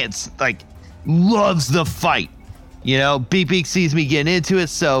can't, loves the fight. Beak Beak sees me getting into it,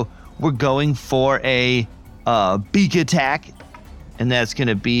 so we're going for a beak attack, and that's going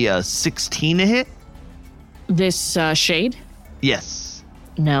to be a 16 to hit. This shade? Yes.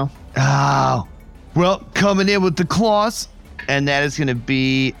 No. Oh. Well, coming in with the claws, and that is going to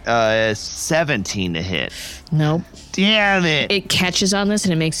be 17 to hit. Nope. Damn it. It catches on this,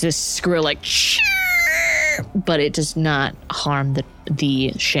 and it makes this squirrel but it does not harm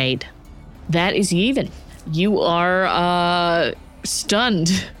the shade. That is even. You are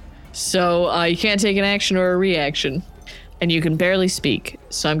stunned, so you can't take an action or a reaction, and you can barely speak.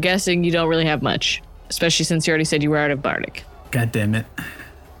 So I'm guessing you don't really have much, especially since you already said you were out of Bardic. God damn it.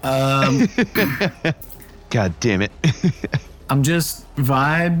 God damn it. I'm just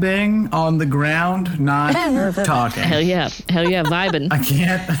vibing on the ground, not talking. Hell yeah, vibing. I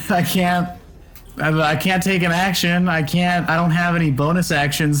can't take an action. I don't have any bonus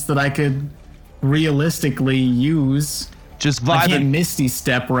actions that I could realistically use. Just vibing. I can't Misty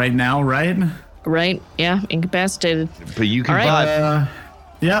Step right now, right? Right, yeah, incapacitated. But you can vibe.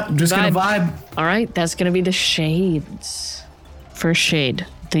 Yeah, I'm just gonna vibe. All right, that's gonna be the shades. First shade,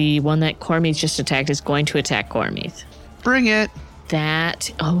 the one that Cormith just attacked, is going to attack Cormith. Bring it.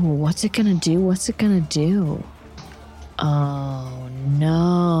 What's it gonna do? Oh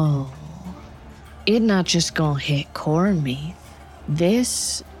no. It not just gonna hit Cormith.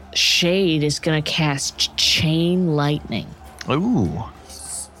 This shade is gonna cast Chain Lightning. Ooh.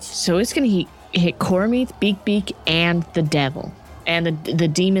 So it's gonna hit Cormith, Beak Beak, and the devil. And the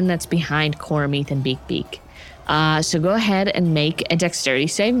demon that's behind Cormith and Beak Beak. So go ahead and make a dexterity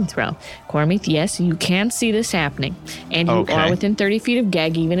saving throw. Cormith, yes, you can see this happening. And you are within 30 feet of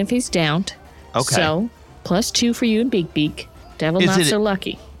Gag, even if he's downed. Okay. So, +2 for you and Beak Beak. Devil not so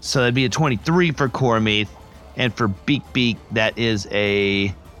lucky. So that'd be a 23 for Cormith. And for Beak Beak, that is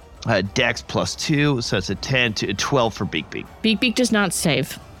a Dex +2, so it's a 10 to 12 for Beak Beak. Beak Beak does not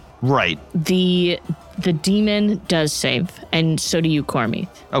save. Right. The demon does save, and so do you, Cormith.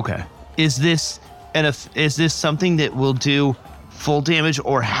 Okay. Is this something that will do full damage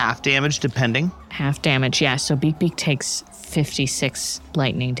or half damage, depending? Half damage, yeah. So Beak Beak takes 56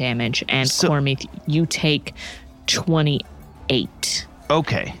 lightning damage, and Cormith, you take 28.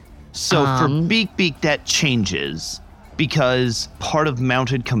 Okay. So for Beak Beak, that changes because part of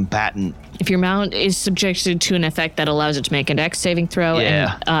mounted combatant. If your mount is subjected to an effect that allows it to make a dex saving throw,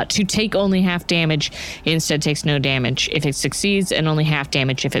 and to take only half damage, it instead takes no damage if it succeeds, and only half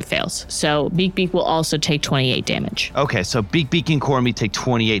damage if it fails. So Beak Beak will also take 28 damage. Okay, so Beak Beak and Cormith take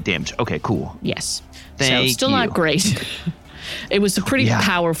 28 damage. Okay, cool. Yes. Thank so still you. Not great. It was a pretty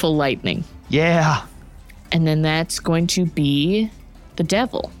powerful lightning. Yeah. And then that's going to be the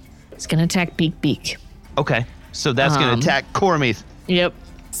devil. It's going to attack Beak Beak. Okay, so that's going to attack Cormith. Yep.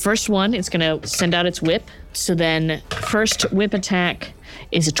 First one, it's going to send out its whip. So then first whip attack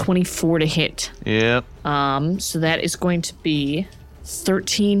is a 24 to hit. Yep. So that is going to be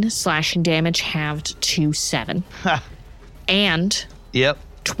 13 slashing damage halved to 7. And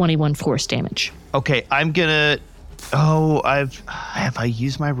 21 force damage. Okay, I'm going to... Oh, have I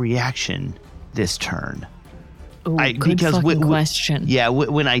used my reaction this turn? Ooh, good question. Yeah,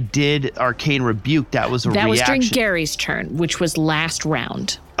 when I did Arcane Rebuke, that was a reaction. That was during Gary's turn, which was last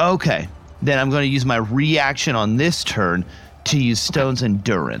round. Okay. Then I'm going to use my reaction on this turn to use Stone's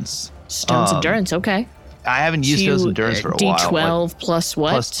Endurance. Stone's Endurance, okay. I haven't used Stone's Endurance for a while. D12 plus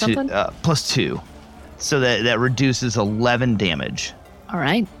what? Plus something? +2. So that reduces 11 damage. All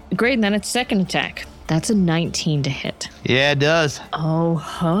right. Great, and then its second attack. That's a 19 to hit. Yeah, it does. Oh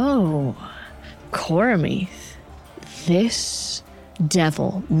ho. Cormith. This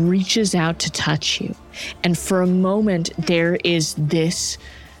devil reaches out to touch you, and for a moment there is this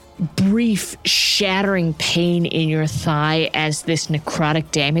brief shattering pain in your thigh as this necrotic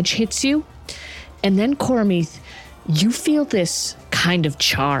damage hits you, and then Cormith, you feel this kind of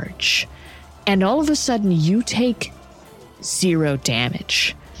charge, and all of a sudden you take 0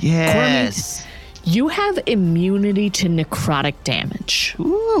 damage. Yes. Cormith, you have immunity to necrotic damage.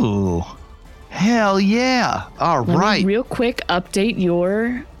 Ooh. Hell yeah. All right. Let me real quick update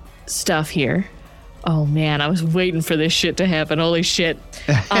your stuff here. Oh man, I was waiting for this shit to happen. Holy shit.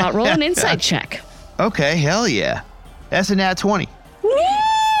 Roll an insight check. Okay, hell yeah. That's a nat 20.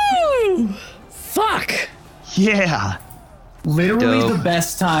 Woo! Fuck. Yeah. Literally the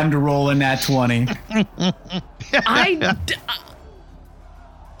best time to roll a nat 20.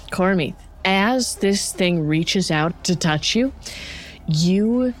 Cormith, as this thing reaches out to touch you,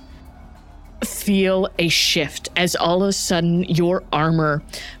 you feel a shift as all of a sudden your armor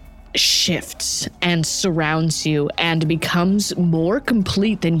shifts and surrounds you and becomes more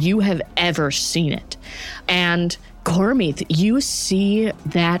complete than you have ever seen it. And Cormith, you see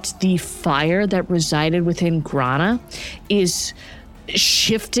that the fire that resided within Grana is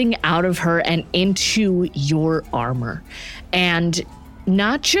shifting out of her and into your armor. And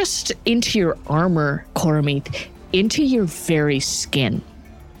not just into your armor, Cormith, into your very skin.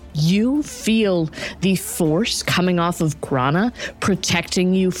 You feel the force coming off of Grana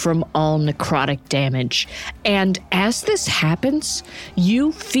protecting you from all necrotic damage. And as this happens,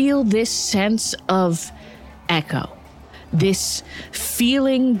 you feel this sense of echo. This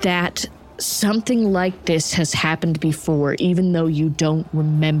feeling that something like this has happened before, even though you don't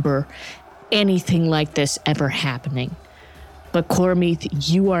remember anything like this ever happening. But Cormith,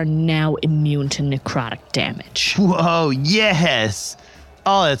 you are now immune to necrotic damage. Whoa, yes!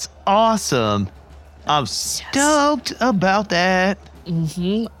 Oh, that's awesome. I'm stoked about that.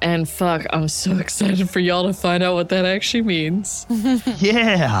 Mm-hmm. And fuck, I'm so excited for y'all to find out what that actually means.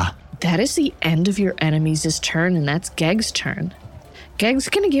 Yeah. That is the end of your enemy's turn, and that's Geg's turn. Geg's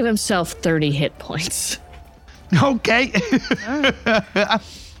gonna give himself 30 hit points. Okay.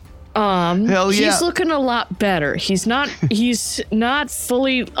 Hell yeah. He's looking a lot better. He's not fully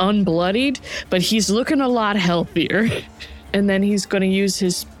unbloodied, but he's looking a lot healthier. And then he's going to use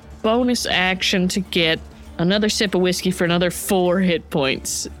his bonus action to get another sip of whiskey for another 4 hit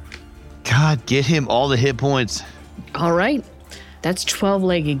points. God, get him all the hit points. All right. That's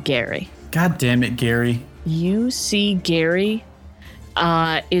 12-legged Gary. God damn it, Gary. You see Gary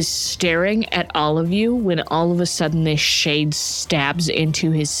is staring at all of you when all of a sudden this shade stabs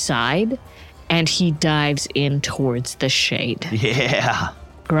into his side and he dives in towards the shade. Yeah.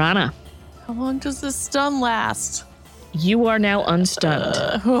 Grana. How long does this stun last? You are now unstunned.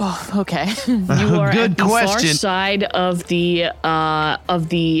 Okay. You are Good at the question. far side of the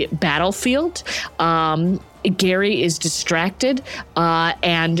battlefield. Gary is distracted,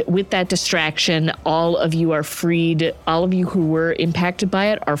 and with that distraction, all of you are freed. All of you who were impacted by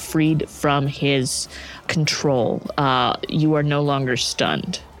it are freed from his control. You are no longer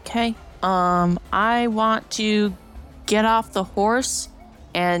stunned. Okay. I want to get off the horse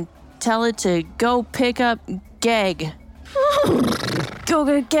and tell it to go pick up Geg. Go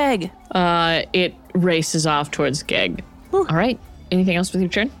get Geg. It races off towards Geg. All right. Anything else with your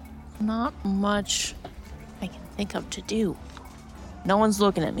turn? Not much I can think of to do. No one's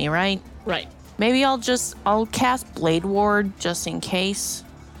looking at me, right? Right. Maybe I'll cast Blade Ward just in case.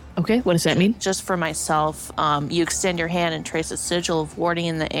 Okay, what does that mean? Just for myself. You extend your hand and trace a sigil of warding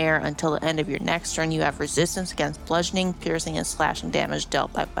in the air until the end of your next turn. You have resistance against bludgeoning, piercing, and slashing damage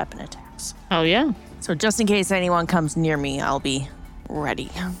dealt by weapon attacks. Oh, yeah. So just in case anyone comes near me, I'll be ready.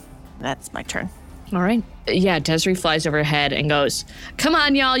 That's my turn. All right. Yeah, Desiree flies overhead and goes, "Come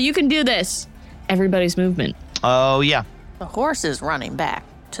on, y'all, you can do this." Everybody's movement. Oh, yeah. The horse is running back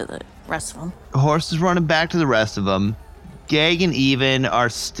to the rest of them. The horse is running back to the rest of them. Gag and Even are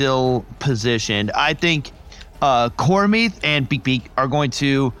still positioned. I think Cormith and Beak Beak are going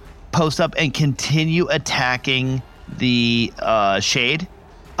to post up and continue attacking the shade.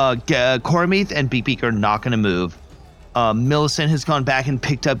 Cormith and Beak Beak are not going to move. Millicent has gone back and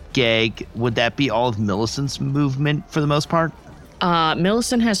picked up Gag. Would that be all of Millicent's movement for the most part?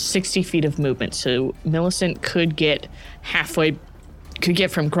 Millicent has 60 feet of movement, so Millicent could get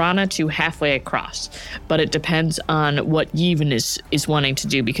from Grana to halfway across, but it depends on what Yevon is wanting to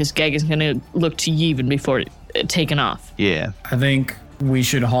do, because Gag is going to look to Yevon before taking off. Yeah. I think we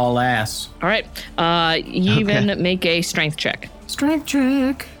should haul ass. All right. Yevon, make a strength check. Strength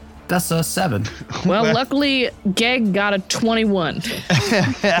check. That's a 7. Well, luckily, Gag got a 21.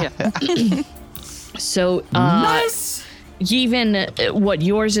 So, nice. Yevon, what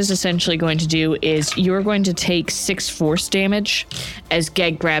yours is essentially going to do is you're going to take 6 force damage as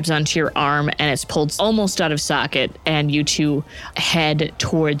Gag grabs onto your arm and it's pulled almost out of socket, and you two head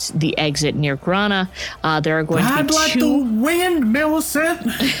towards the exit near Grana. There are going to be like the wind, Millicent.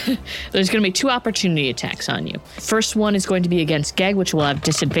 There's going to be 2 opportunity attacks on you. First one is going to be against Gag, which will have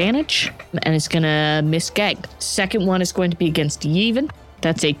disadvantage, and it's going to miss Gag. Second one is going to be against Yevon.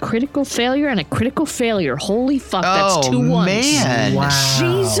 That's a critical failure and a critical failure. Holy fuck, that's 2 ones. Man. Wow.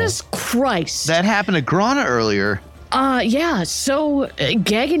 Jesus Christ. That happened to Grana earlier. Yeah, so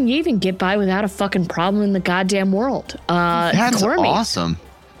Gag and Yevon get by without a fucking problem in the goddamn world. That's Cormith. awesome.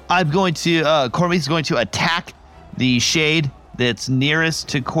 Cormith's going to attack the shade that's nearest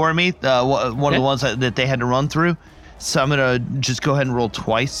to Cormith, one of the ones that they had to run through. So I'm going to just go ahead and roll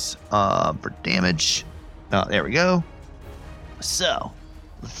twice for damage. There we go. So,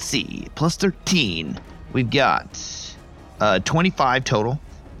 let's see. Plus 13. We've got 25 total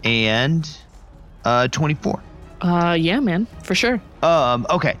and 24. Yeah, man, for sure.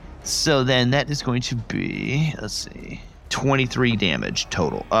 Okay. So then that is going to be, let's see, 23 damage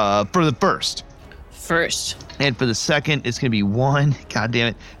total. For the first. And for the second, it's going to be 1, god damn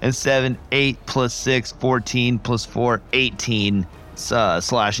it, and 7, 8 plus 6, 14 plus 4, 18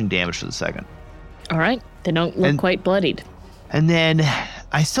 slashing damage for the second. All right. They don't look quite bloodied. And then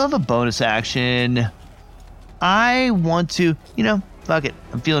I still have a bonus action. I want to, fuck it.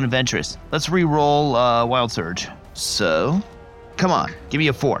 I'm feeling adventurous. Let's re-roll Wild Surge. So, come on. Give me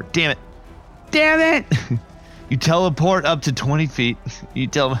a 4. Damn it. Damn it! You teleport up to 20 feet.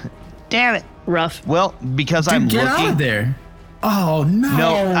 Damn it. Rough. Well, because I'm get looking. Out of there. Oh, no.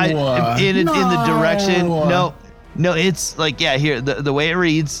 No, in the direction. No, it's like, here, the way it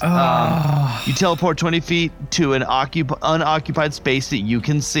reads, you teleport 20 feet to an unoccupied space that you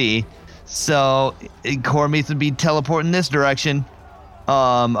can see. So, Cormith would be teleporting this direction.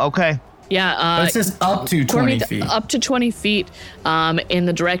 Okay. Yeah. It says up to 20 feet. Up to 20 feet in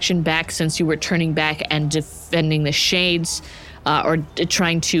the direction back, since you were turning back and defending the shades, or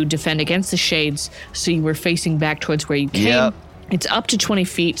trying to defend against the shades. So you were facing back towards where you came. Yep. It's up to 20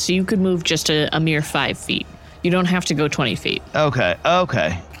 feet, so you could move just a mere 5 feet. You don't have to go 20 feet. Okay.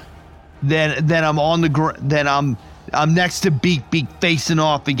 Then I'm on the then I'm next to Beak facing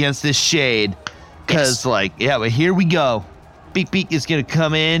off against this shade. Cause but here we go. Beak is gonna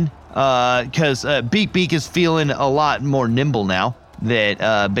come in. Cause Beak is feeling a lot more nimble now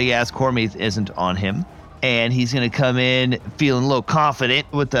that big ass Cormith isn't on him. And he's gonna come in feeling a little confident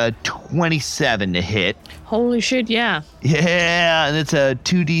with a 27 to hit. Holy shit, yeah. Yeah, and it's a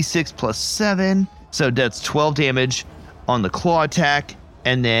 2d6 plus 7. So that's 12 damage on the claw attack,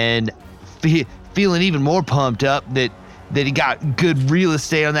 and then feeling even more pumped up that he got good real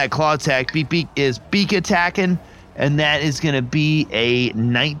estate on that claw attack. Beak attacking, and that is going to be a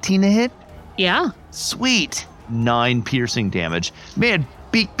 19 to hit. Yeah. Sweet. 9 piercing damage. Man,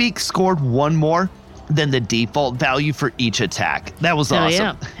 Beak scored 1 more than the default value for each attack. That was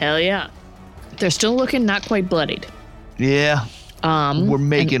awesome. Hell yeah. They're still looking not quite bloodied. Yeah. We're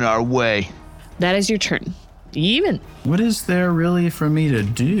making our way. That is your turn. Even. What is there really for me to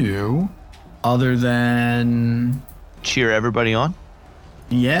do other than cheer everybody on?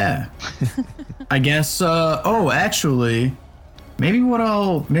 Yeah. I guess actually maybe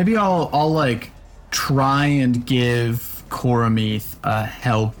I'll like try and give Coromith a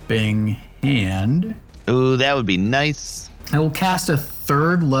helping hand. Ooh, that would be nice. I will cast a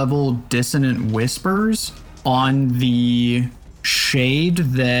 3rd level Dissonant Whispers on the shade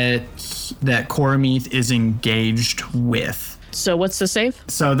that Coromith is engaged with. So what's the save?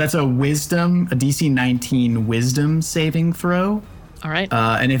 So that's a DC 19 wisdom saving throw. All right.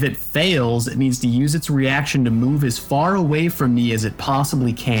 And if it fails, it needs to use its reaction to move as far away from me as it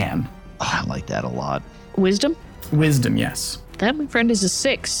possibly can. Oh, I like that a lot. Wisdom? Wisdom, yes. That, my friend, is a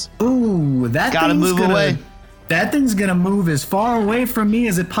 6. Ooh, Gotta move away. That thing's gonna move as far away from me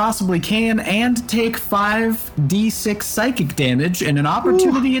as it possibly can and take 5d6 psychic damage and an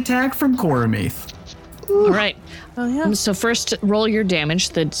opportunity attack from Coromith. All right. Oh, yeah. So first, roll your damage,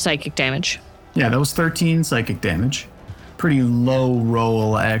 the psychic damage. Yeah, that was 13 psychic damage. Pretty low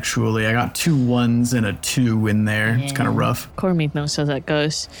roll, actually. I got 2 1s and a 2 in there. It's kind of rough. Coromith knows how that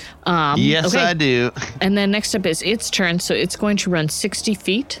goes. Yes, okay. I do. And then next up is its turn, so it's going to run 60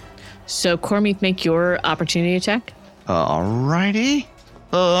 feet. So Coromith, make your opportunity attack. Alrighty.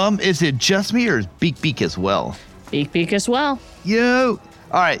 Is it just me or is Beak as well? Beak as well. Yo.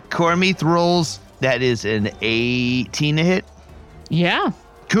 All right, Coromith rolls. That is an 18 to hit. Yeah.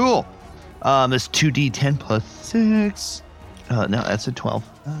 Cool. That's 2d10 plus 6. No, that's a 12.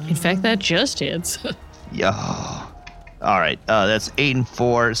 In fact, that just hits. Yeah. All right. That's 8 and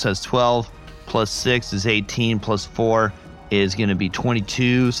 4, so that's 12. Plus 6 is 18. Plus 4 is going to be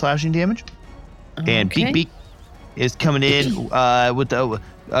 22 slashing damage. And Beak is coming in with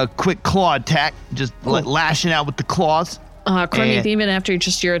a quick claw attack, just lashing out with the claws. Coromith, even after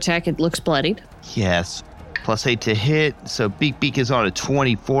just your attack, it looks bloodied. Yes. Plus 8 to hit. So Beak is on a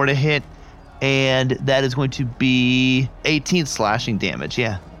 24 to hit. And that is going to be 18 slashing damage.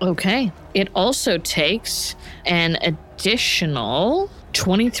 Yeah. Okay. It also takes an additional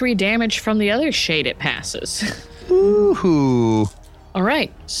 23 damage from the other shade it passes. Ooh. All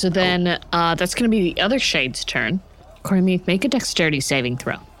right. So then that's going to be the other shade's turn. Coromith, make a dexterity saving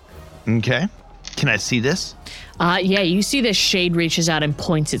throw. Okay. Can I see this? Yeah, you see this shade reaches out and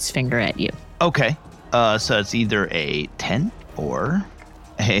points its finger at you. Okay. So it's either a 10 or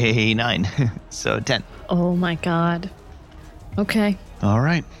a 9. So 10. Oh my god. Okay. All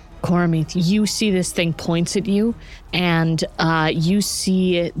right. Coromith, you see this thing points at you, and you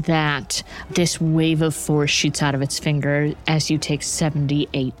see that this wave of force shoots out of its finger as you take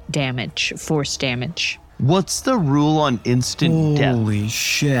 78 damage, force damage. What's the rule on instant death? Holy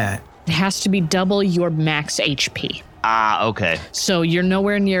shit. It has to be double your max HP. Ah, okay. So you're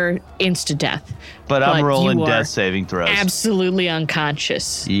nowhere near insta-death. But I'm rolling death saving throws. Absolutely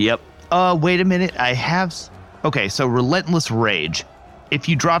unconscious. Yep. Wait a minute. Okay, so Relentless Rage. If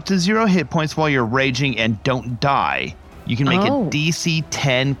you drop to 0 hit points while you're raging and don't die, you can make a DC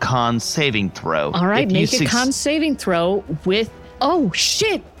 10 con saving throw. All right, make a con saving throw with... Oh,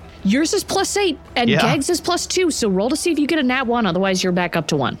 shit! Yours is +8, and Geg's is +2, so roll to see if you get a nat 1, otherwise you're back up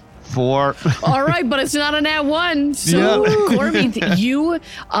to 1. 4. All right, but it's not a nat 1. So, Coromith,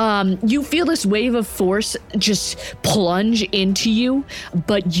 you feel this wave of force just plunge into you,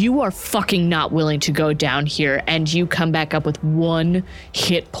 but you are fucking not willing to go down here, and you come back up with 1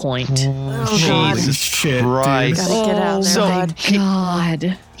 hit point. Oh, Jesus shit, Christ. Gotta get out there, bud.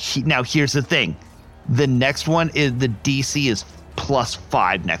 God. Now, here's the thing. The next one is the DC is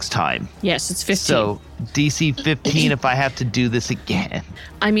 +5 next time. Yes, it's 15. So DC 15 if I have to do this again.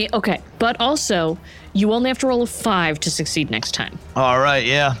 I mean, okay, but also you only have to roll a 5 to succeed next time. All right,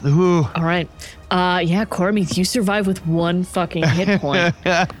 yeah. Ooh. All right. Yeah, Coromith, you survive with 1 fucking hit point.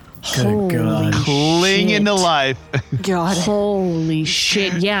 Holy God. Clinging to life. God. Holy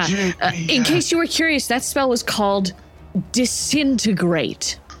shit, yeah. In case you were curious, that spell was called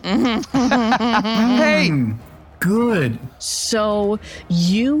Disintegrate. Hey. Good. So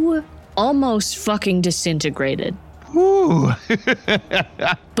you almost fucking disintegrated. Ooh.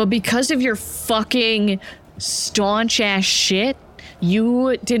 But because of your fucking staunch ass shit,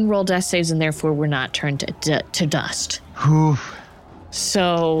 you didn't roll death saves and therefore were not turned to dust. Ooh.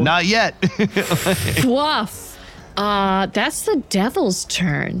 So Not yet. woof. That's the devil's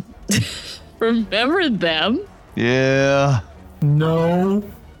turn. Remember them? Yeah. No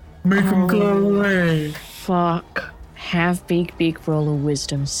Make him go away. Fuck. Have Beak roll a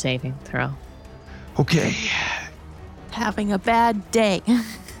wisdom saving throw. Okay. Having a bad day.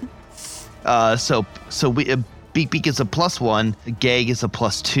 So we Beak is a +1, Gag is a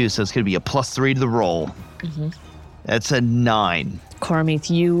 +2, so it's gonna be a +3 to the roll. Mm-hmm. That's a 9. Cormith,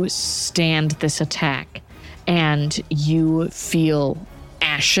 you stand this attack, and you feel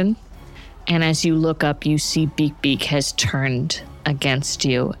ashen. And as you look up, you see Beak has turned against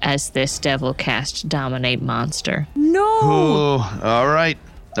you as this devil cast Dominate monster. No! Oh, all right.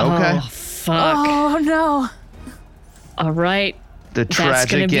 Okay. Oh, fuck. Oh, no. All right. The That's gonna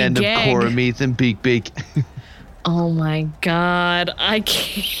tragic be end Gag. of Cormith and Beak. Oh my god. I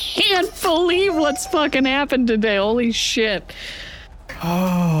can't believe what's fucking happened today. Holy shit.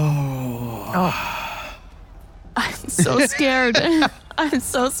 Oh. I'm so scared. I'm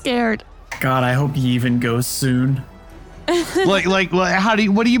so scared. God, I hope he even goes soon. like, what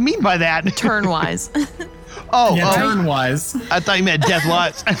do you mean by that? Turn-wise. Yeah, turn-wise. I thought you meant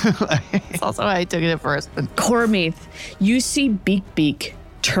death-wise. That's also how I took it at first. Cormith, you see Beak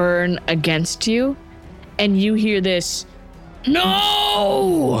turn against you, and you hear this,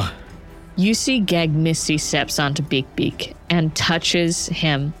 no! You see Gag Misty steps onto Beak and touches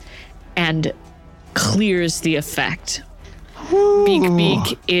him and clears the effect.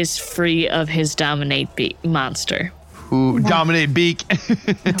 Beak is free of his Dominate monster. Ooh, Dominate Beak.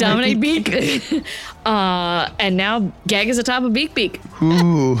 Dominate Beak. And now Gag is atop of Beak.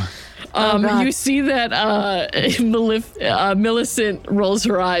 Ooh. You see that Millicent rolls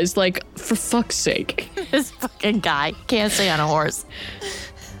her eyes like, for fuck's sake. This fucking guy can't stay on a horse.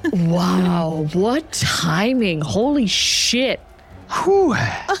 Wow, what timing. Holy shit.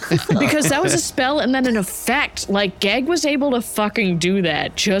 Because that was a spell and then an effect. Like, Gag was able to fucking do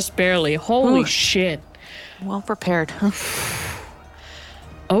that, just barely. Holy shit. Well prepared.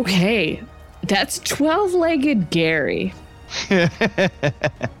 Okay, that's 12-legged Gary.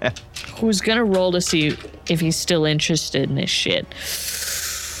 Who's gonna roll to see if he's still interested in this shit.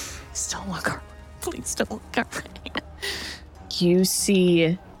 Don't look around. Please don't look around. You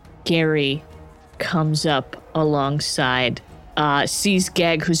see Gary comes up alongside, sees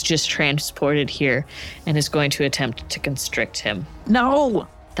Gag, who's just transported here, and is going to attempt to constrict him. No!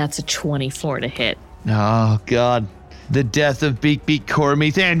 That's a 24 to hit. Oh, God. The death of Beak,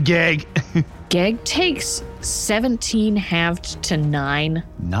 Cormith, and Gag. Gag takes 17 halved to 9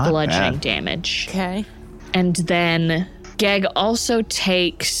 Not bludgeoning bad. damage. Okay. And then Gag also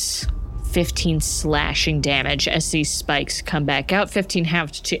takes 15 slashing damage as these spikes come back out, 15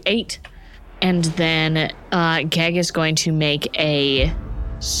 halved to 8. And then Gag is going to make a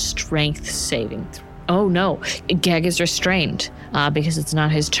strength saving. Oh no, Gag is restrained because it's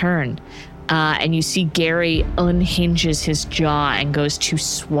not his turn. And you see Gary unhinges his jaw and goes to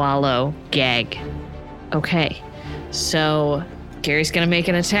swallow Gag. Okay, so Gary's gonna make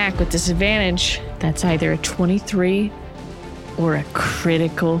an attack with disadvantage. That's either a 23 or a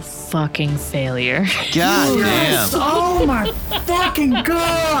critical fucking failure. God damn. Oh my fucking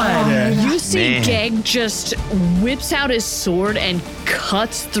God! You see Man. Gag just whips out his sword and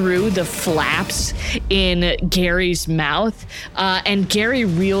cuts through the flaps in Gary's mouth, and Gary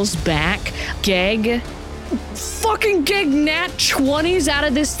reels back. Fucking Gag nat 20s out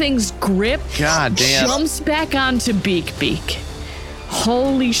of this thing's grip. God damn. Jumps back onto Beak.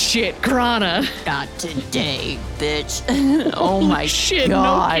 Holy shit, Grana. Not today, bitch. Oh my Shit,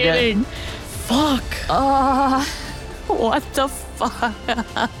 god. no kidding. Fuck. What the fuck?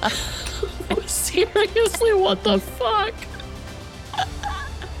 Seriously, what the fuck?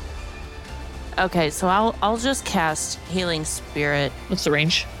 Okay, so I'll just cast Healing Spirit. What's the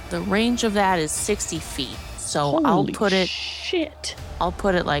range? The range of that is 60 feet. So I'll Holy put it shit.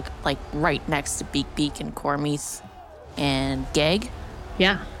 like right next to Beak and Cormith and Gag.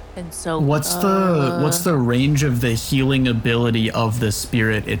 Yeah. And so What's the range of the healing ability of the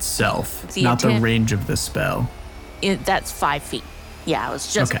spirit itself? The Not the intent- range of the spell. That's 5 feet. Yeah, I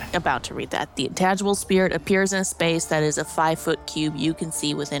was just Okay. about to read that. The intangible spirit appears in a space that is a 5-foot cube you can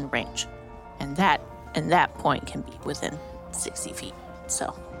see within range. And that point can be within 60 feet.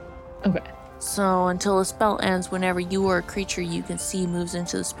 So until a spell ends, whenever you or a creature you can see moves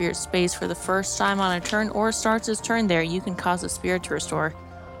into the spirit space for the first time on a turn or starts its turn there, you can cause the spirit to restore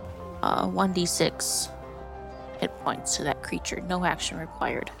 1d6 hit points to that creature. No action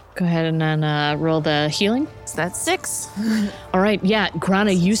required. Go ahead and then roll the healing. So that's 6. All right, yeah,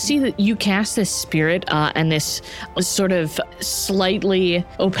 Grana, you see that you cast this spirit and this sort of slightly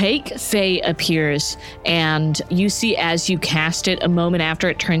opaque Fae appears, and you see as you cast it, a moment after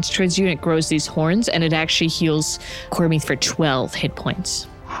it turns towards you and it grows these horns, and it actually heals Cormith for 12 hit points.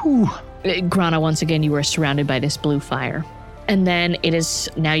 Grana, once again, you are surrounded by this blue fire. And then it is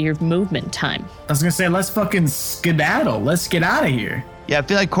now your movement time. I was gonna say, let's fucking skedaddle. Let's get out of here. Yeah, I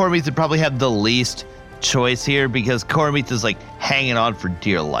feel like Cormith would probably have the least choice here because Cormith is like hanging on for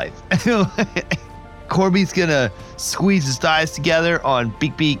dear life. Cormith's gonna squeeze his thighs together on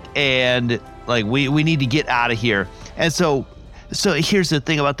Beak and like we need to get out of here. And so here's the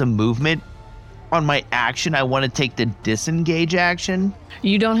thing about the movement. On my action, I want to take the disengage action.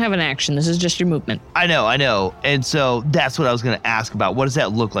 You don't have an action. This is just your movement. I know. And so that's what I was going to ask about. What does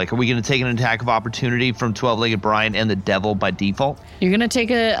that look like? Are we going to take an attack of opportunity from 12-legged Brian and the devil by default? You're going to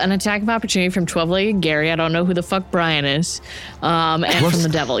take an attack of opportunity from 12-legged Gary. I don't know who the fuck Brian is. And from the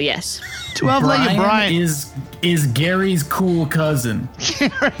devil, yes. 12-legged Brian is Gary's cool cousin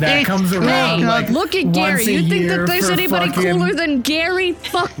that comes around like look at Gary. You think that there's anybody cooler than Gary?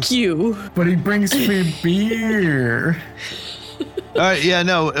 Fuck you. But he brings me beer. All right, yeah,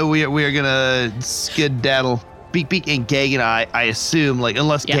 no, we are gonna skedaddle. Beak and Gag and I assume, like,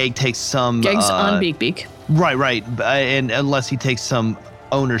 unless Gag takes some. Gag's on Beak. Right, and unless he takes some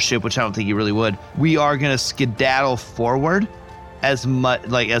ownership, which I don't think he really would, we are gonna skedaddle forward as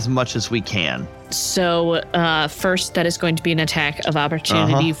much as we can. So first, that is going to be an attack of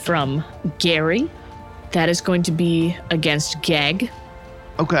opportunity from Gary. That is going to be against Gag.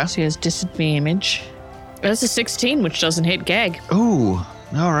 Okay. So he has disadvantage. That's a 16, which doesn't hit Gag. Ooh,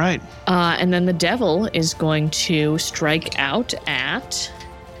 all right. And then the devil is going to strike out at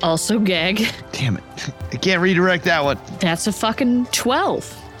also Gag. Damn it. I can't redirect that one. That's a fucking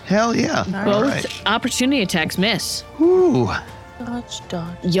 12. Hell yeah. Both opportunity attacks miss. Ooh.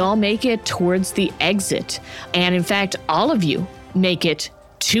 Dodge. Y'all make it towards the exit. And in fact, all of you make it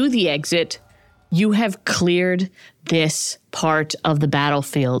to the exit. You have cleared this part of the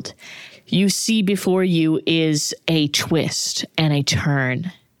battlefield. You see before you is a twist and a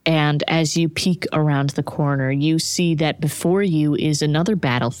turn. And as you peek around the corner, you see that before you is another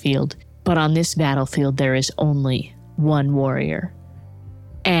battlefield. But on this battlefield, there is only one warrior.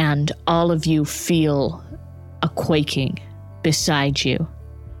 And all of you feel a quaking beside you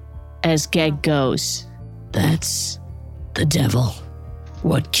as Gag goes, "That's the devil.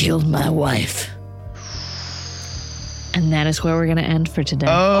 What killed my wife?" And that is where we're going to end for today.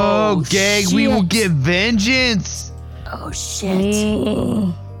 Oh, Gag, shit. We will get vengeance. Oh, shit.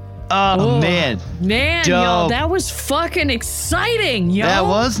 Oh, man. Man, y'all, that was fucking exciting, y'all. That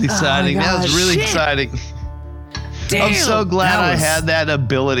was exciting. That was really exciting. Damn. I'm so glad I had that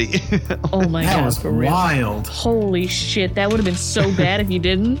ability. Oh, my God. That was wild. Holy shit. That would have been so bad if you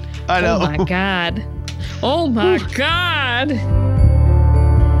didn't. I know. Oh, my God. Oh, my God.